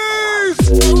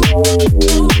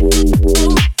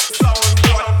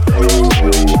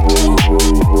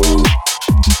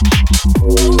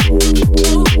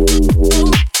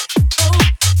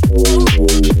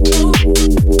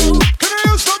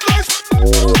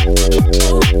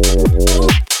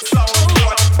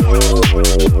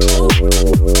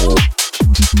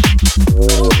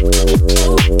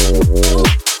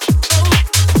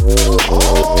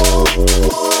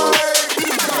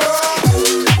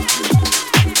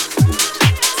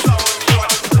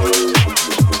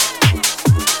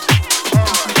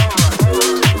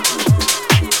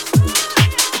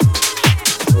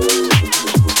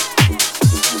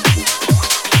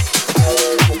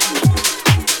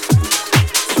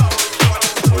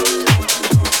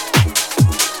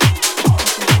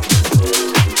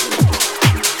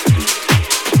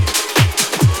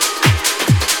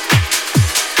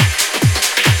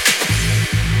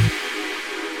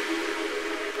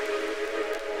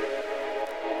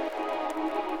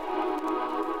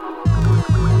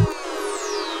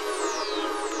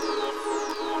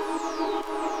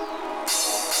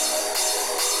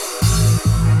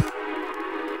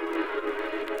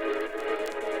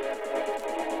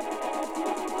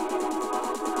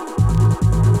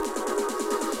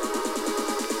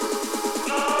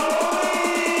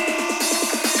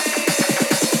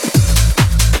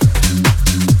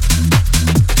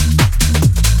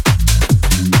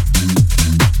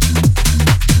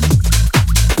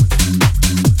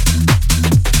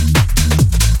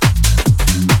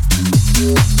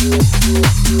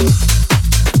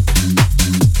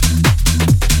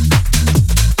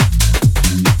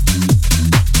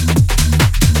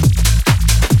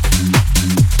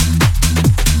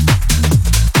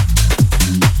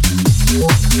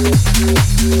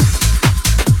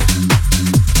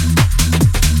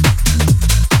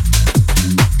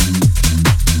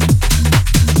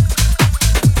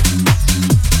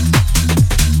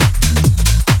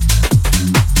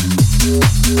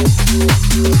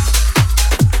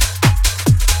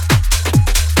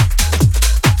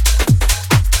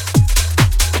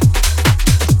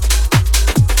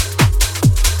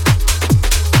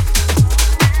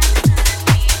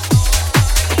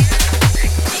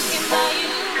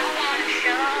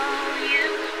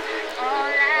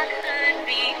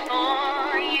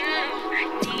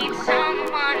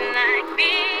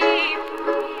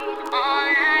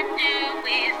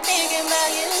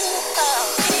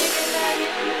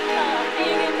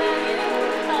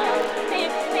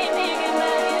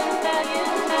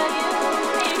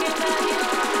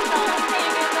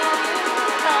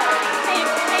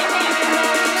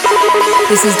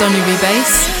 This is Donny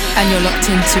Rebass, and you're locked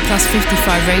into Plus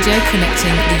 55 Radio,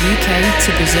 connecting the UK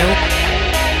to Brazil.